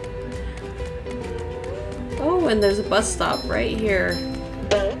 buddy. Oh, and there's a bus stop right here.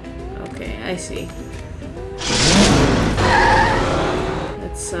 Okay, I see.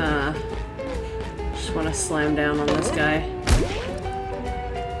 Let's, just want to slam down on this guy.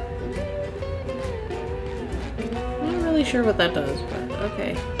 I'm not really sure what that does, but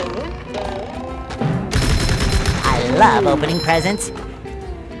okay. I love opening presents.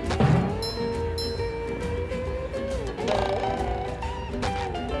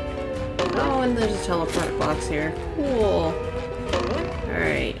 Oh, and there's a teleport box here. Cool.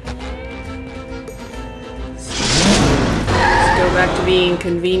 Alright. Let's go back to being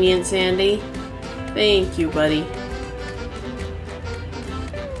convenient, Sandy. Thank you, buddy.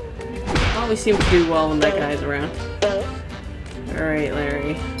 Always seem to do well when that guy's around. Alright,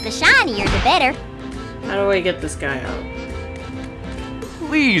 Larry. The shinier, the better. How do I get this guy out?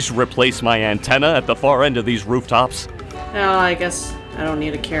 Please replace my antenna at the far end of these rooftops. Oh, I guess I don't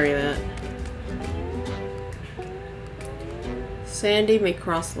need to carry that. Sandy may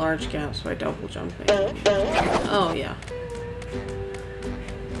cross large gaps by double jumping. Oh, yeah.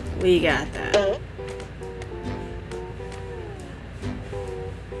 We got that.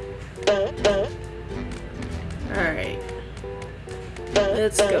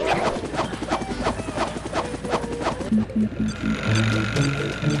 Let's go.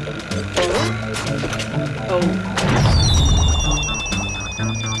 Oh.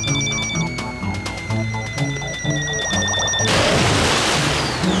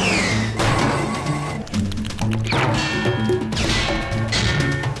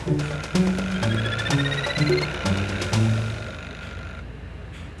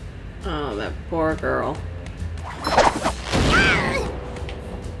 Oh, that poor girl.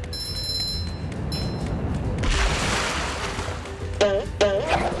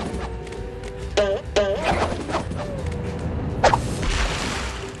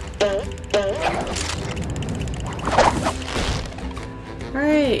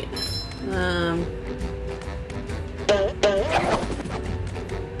 Right.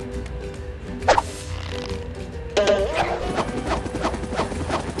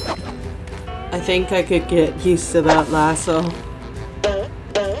 I think I could get used to that lasso.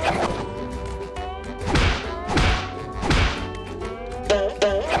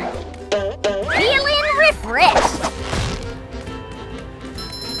 Feeling refreshed.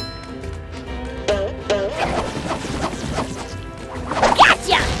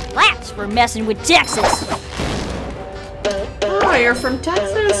 Gotcha! That's for messing with Texas. Oh, you're from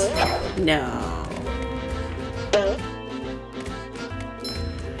Texas? No.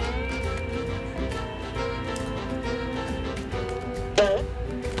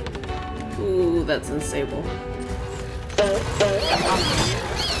 Ooh, that's unstable.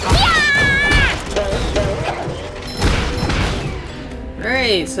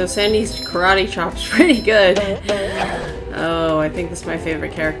 Alright, so Sandy's karate chop's pretty good. Oh, I think this is my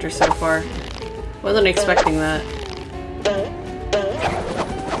favorite character so far. Wasn't expecting that.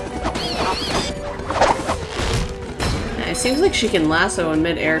 Yeah, it seems like she can lasso in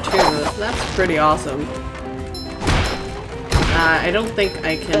mid-air too. That's pretty awesome. I don't think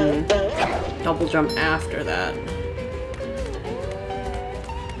I can double jump after that.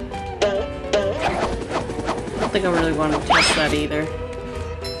 I don't think I really want to test that either.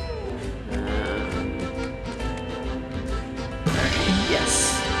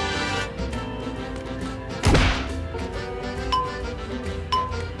 Yes.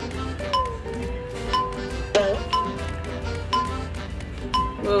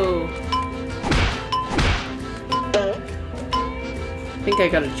 Whoa. I think I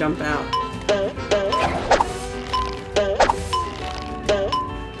gotta jump out.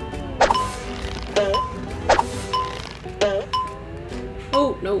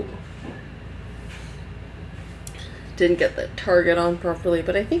 Oh, no. Didn't get the target on properly,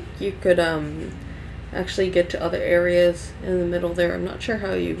 but I think you could actually get to other areas in the middle there. I'm not sure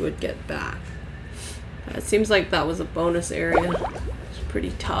how you would get back. It seems like that was a bonus area. It's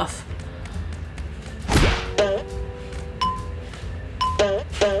pretty tough.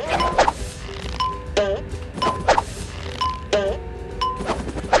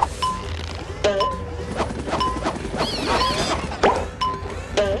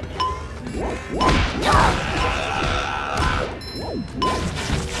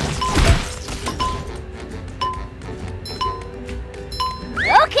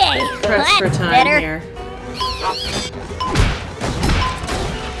 Okay, Press that's for time better. here.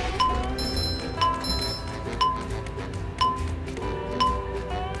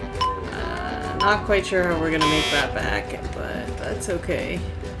 Not quite sure how we're gonna make that back, but that's okay.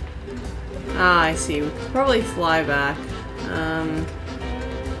 Ah, I see. We could probably fly back.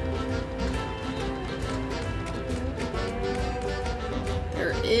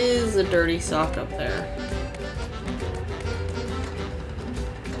 There is a dirty sock up there.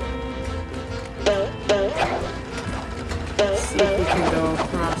 Let's see if we can go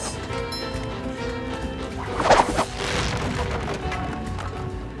across.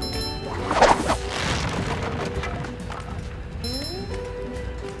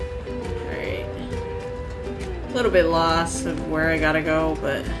 Alright. A little bit lost of where I gotta go,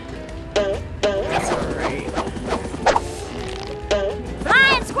 but that's alright.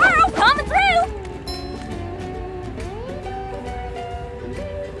 Flying squirrel coming through.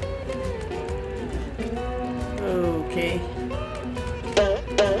 Okay.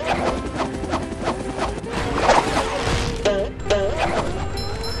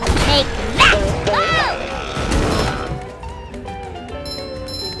 Take that!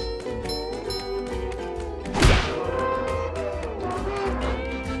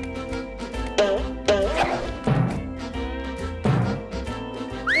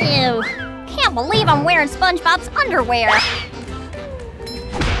 Ew. Can't believe I'm wearing SpongeBob's underwear.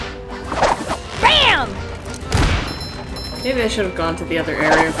 Bam! Maybe I should have gone to the other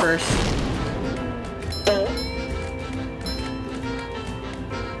area first.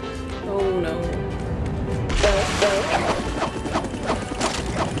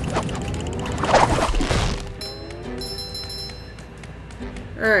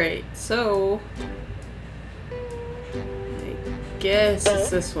 Alright, so I guess it's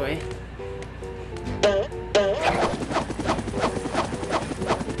this way.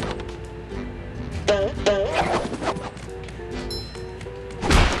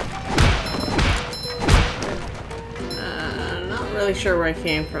 Not really sure where I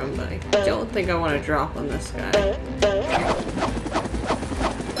came from, but I don't think I want to drop on this guy.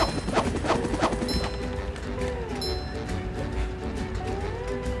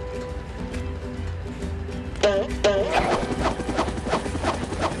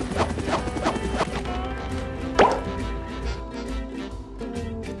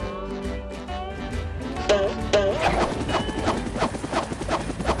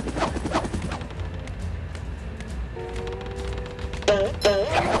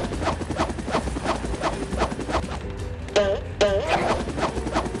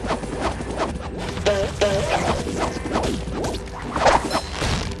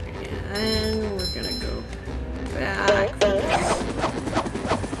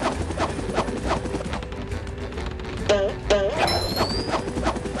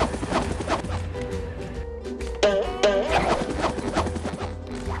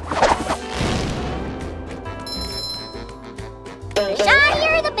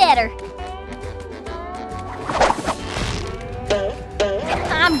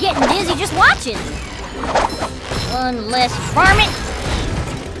 I'm getting dizzy just watching. One less varmint.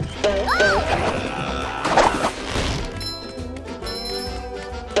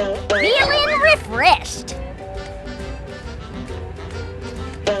 Feeling refreshed.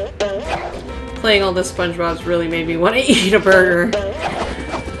 Playing all the SpongeBob's really made me want to eat a burger.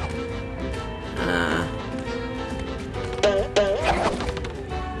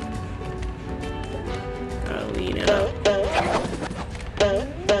 Gotta lean it up.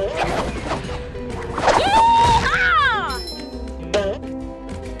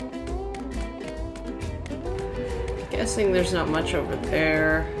 Guessing there's not much over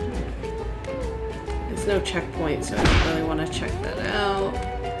there. There's no checkpoint, so I don't really want to check that out.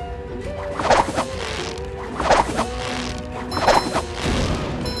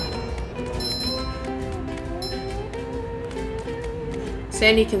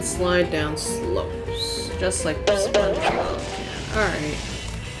 Sandy can slide down slopes, just like SpongeBob can. Alright.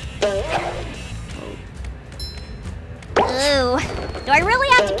 Ooh. Do I really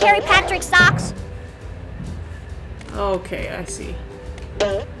have to carry Patrick's socks? Okay, I see.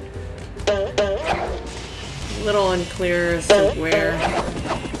 A little unclear as to where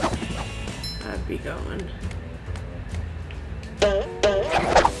I'd be going.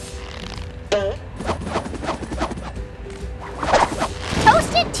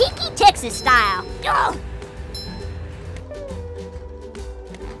 Toasted Tiki Texas style. Ugh.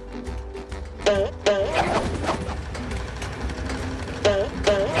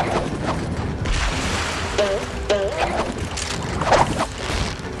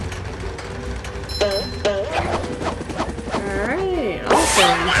 Alright,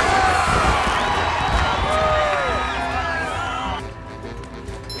 awesome.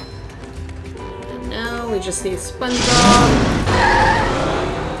 And now we just need SpongeBob.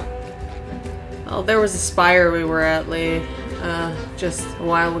 Oh, there was a spire we were at just a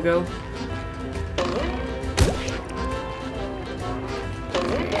while ago.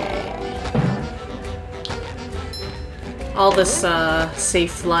 All this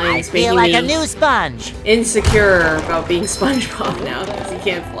safe flying's I feel making like me a new sponge. insecure about being SpongeBob now because he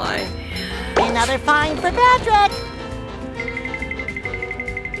can't fly. Another find for Patrick.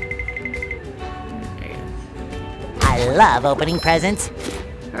 I love opening presents.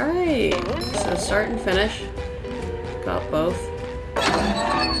 Alright, so start and finish. Got both.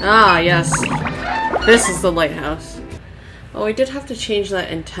 Ah, yes. This is the lighthouse. Oh, we did have to change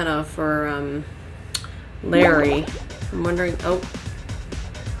that antenna for, Larry. I'm wondering, oh.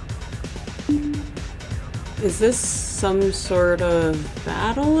 Is this some sort of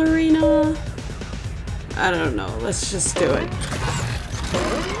battle arena? I don't know, let's just do it.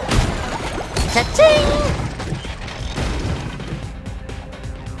 Cha-ching!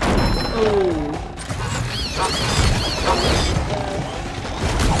 Oh.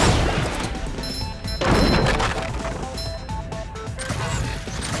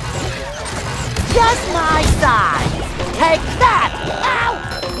 Just my size. Take that! Ow!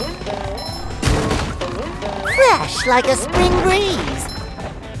 Fresh like a spring breeze.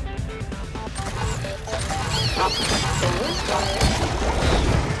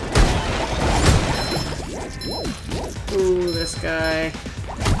 Ooh, this guy.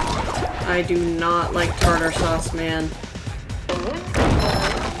 I do not like tartar sauce, man.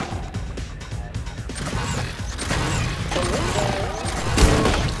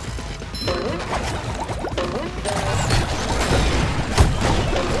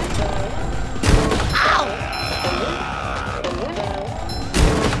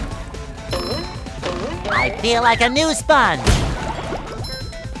 I feel like a new sponge.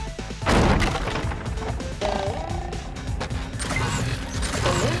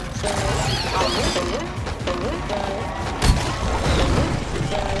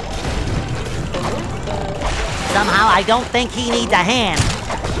 Somehow I don't think he needs a hand.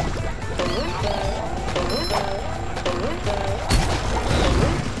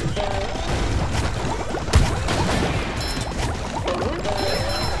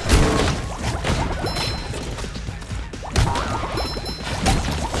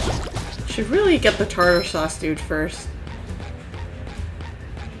 Should really get the tartar sauce dude first.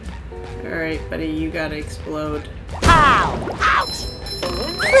 Alright, buddy, you gotta explode. Ow! Ouch!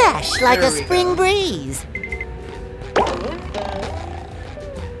 Fresh like a spring breeze.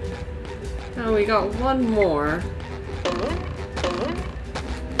 Oh, we got one more.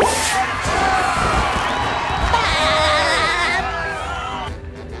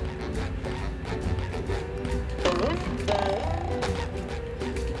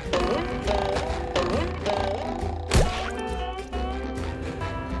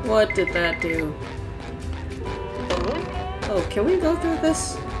 What did that do? Oh, can we go through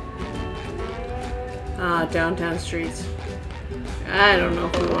this? Ah, downtown streets. I don't know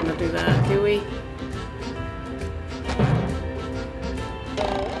if we want to do that, do we?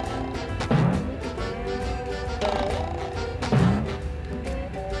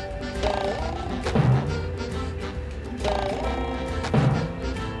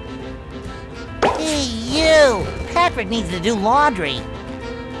 Hey, you! Patrick needs to do laundry.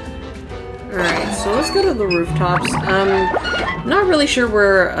 Alright, so let's go to the rooftops. Not really sure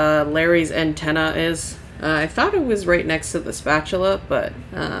where Larry's antenna is. I thought it was right next to the spatula, but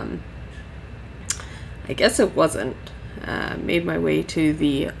I guess it wasn't. Made my way to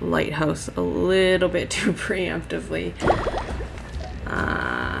the lighthouse a little bit too preemptively.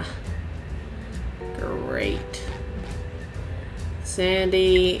 Great.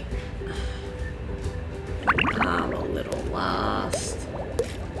 Sandy. I'm a little lost.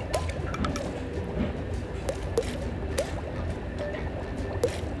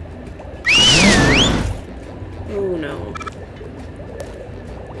 Oh no.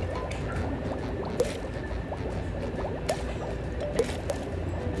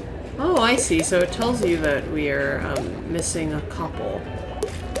 Oh, I see. So it tells you that we are missing a couple.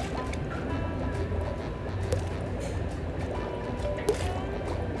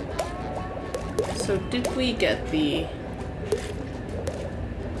 So did we get the...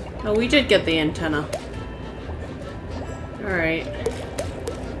 Oh, we did get the antenna. Alright.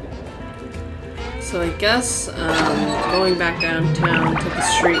 So I guess going back downtown to the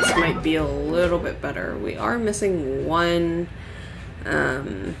streets might be a little bit better. We are missing one...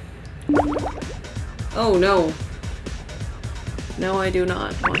 Oh no. No, I do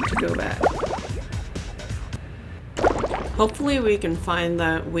not want to go back. Hopefully we can find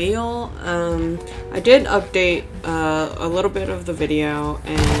that wheel. I did update a little bit of the video,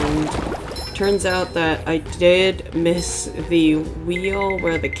 and turns out that I did miss the wheel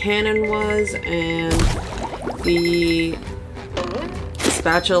where the cannon was, and the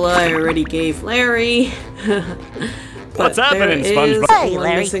spatula I already gave Larry. What's happening, there is SpongeBob? Hey, one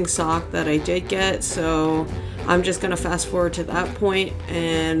Larry. missing sock that I did get, so I'm just gonna fast forward to that point,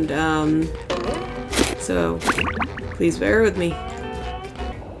 and so please bear with me.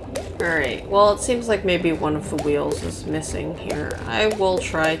 Alright, well, it seems like maybe one of the wheels is missing here. I will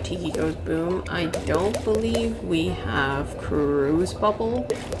try Tiki Goes Boom. I don't believe we have Cruise Bubble.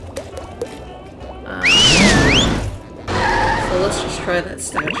 So let's just try that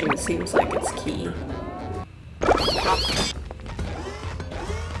statue. It seems like it's key.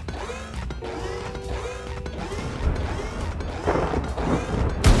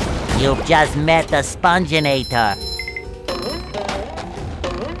 You've just met the Sponginator.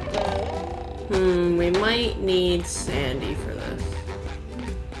 We might need Sandy for this.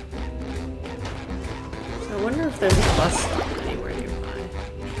 So I wonder if there's a bus stop anywhere nearby.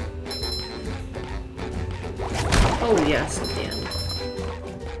 Oh yes, at the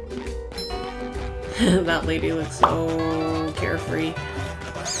end. That lady looks so carefree.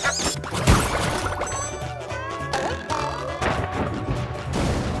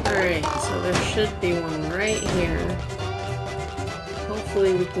 Alright, so there should be one right here.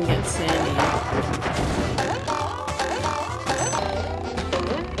 Hopefully we can get Sandy.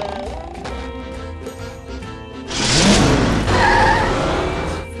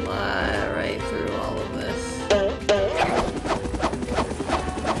 Fly right through all of this.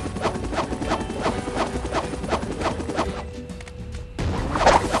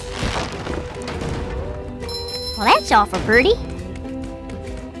 Well, that's awful pretty.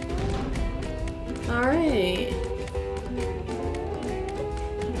 Alright.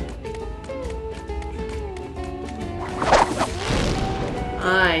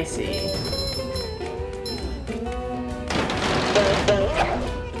 I see.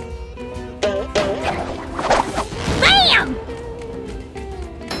 Bam!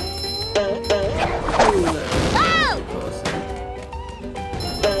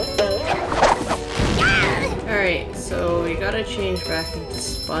 Alright, so we gotta change back into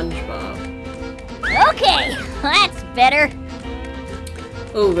SpongeBob. Okay, that's better.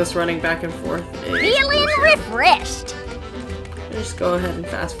 Oh, this running back and forth is... Feeling refreshed. Just go ahead and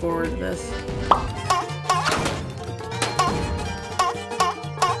fast forward this.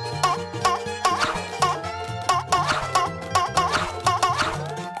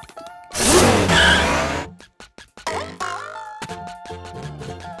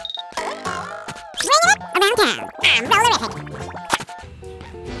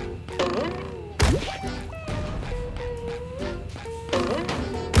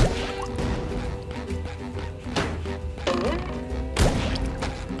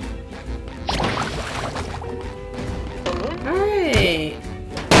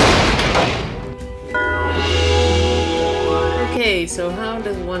 Okay, so how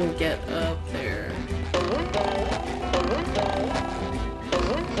does one get up there?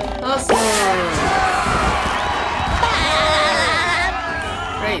 Awesome!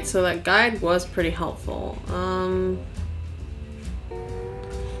 Right, so that guide was pretty helpful.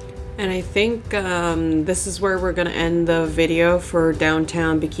 And I think this is where we're gonna end the video for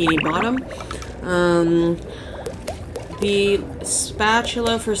Downtown Bikini Bottom. The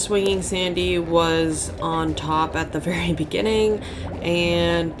spatula for Swinging Sandy was on top at the very beginning,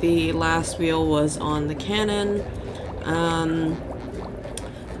 and the last wheel was on the cannon.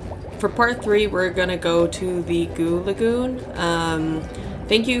 For part 3, we're gonna go to the Goo Lagoon.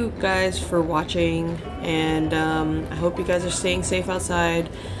 Thank you guys for watching, and I hope you guys are staying safe outside,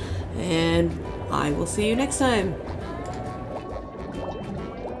 and I will see you next time.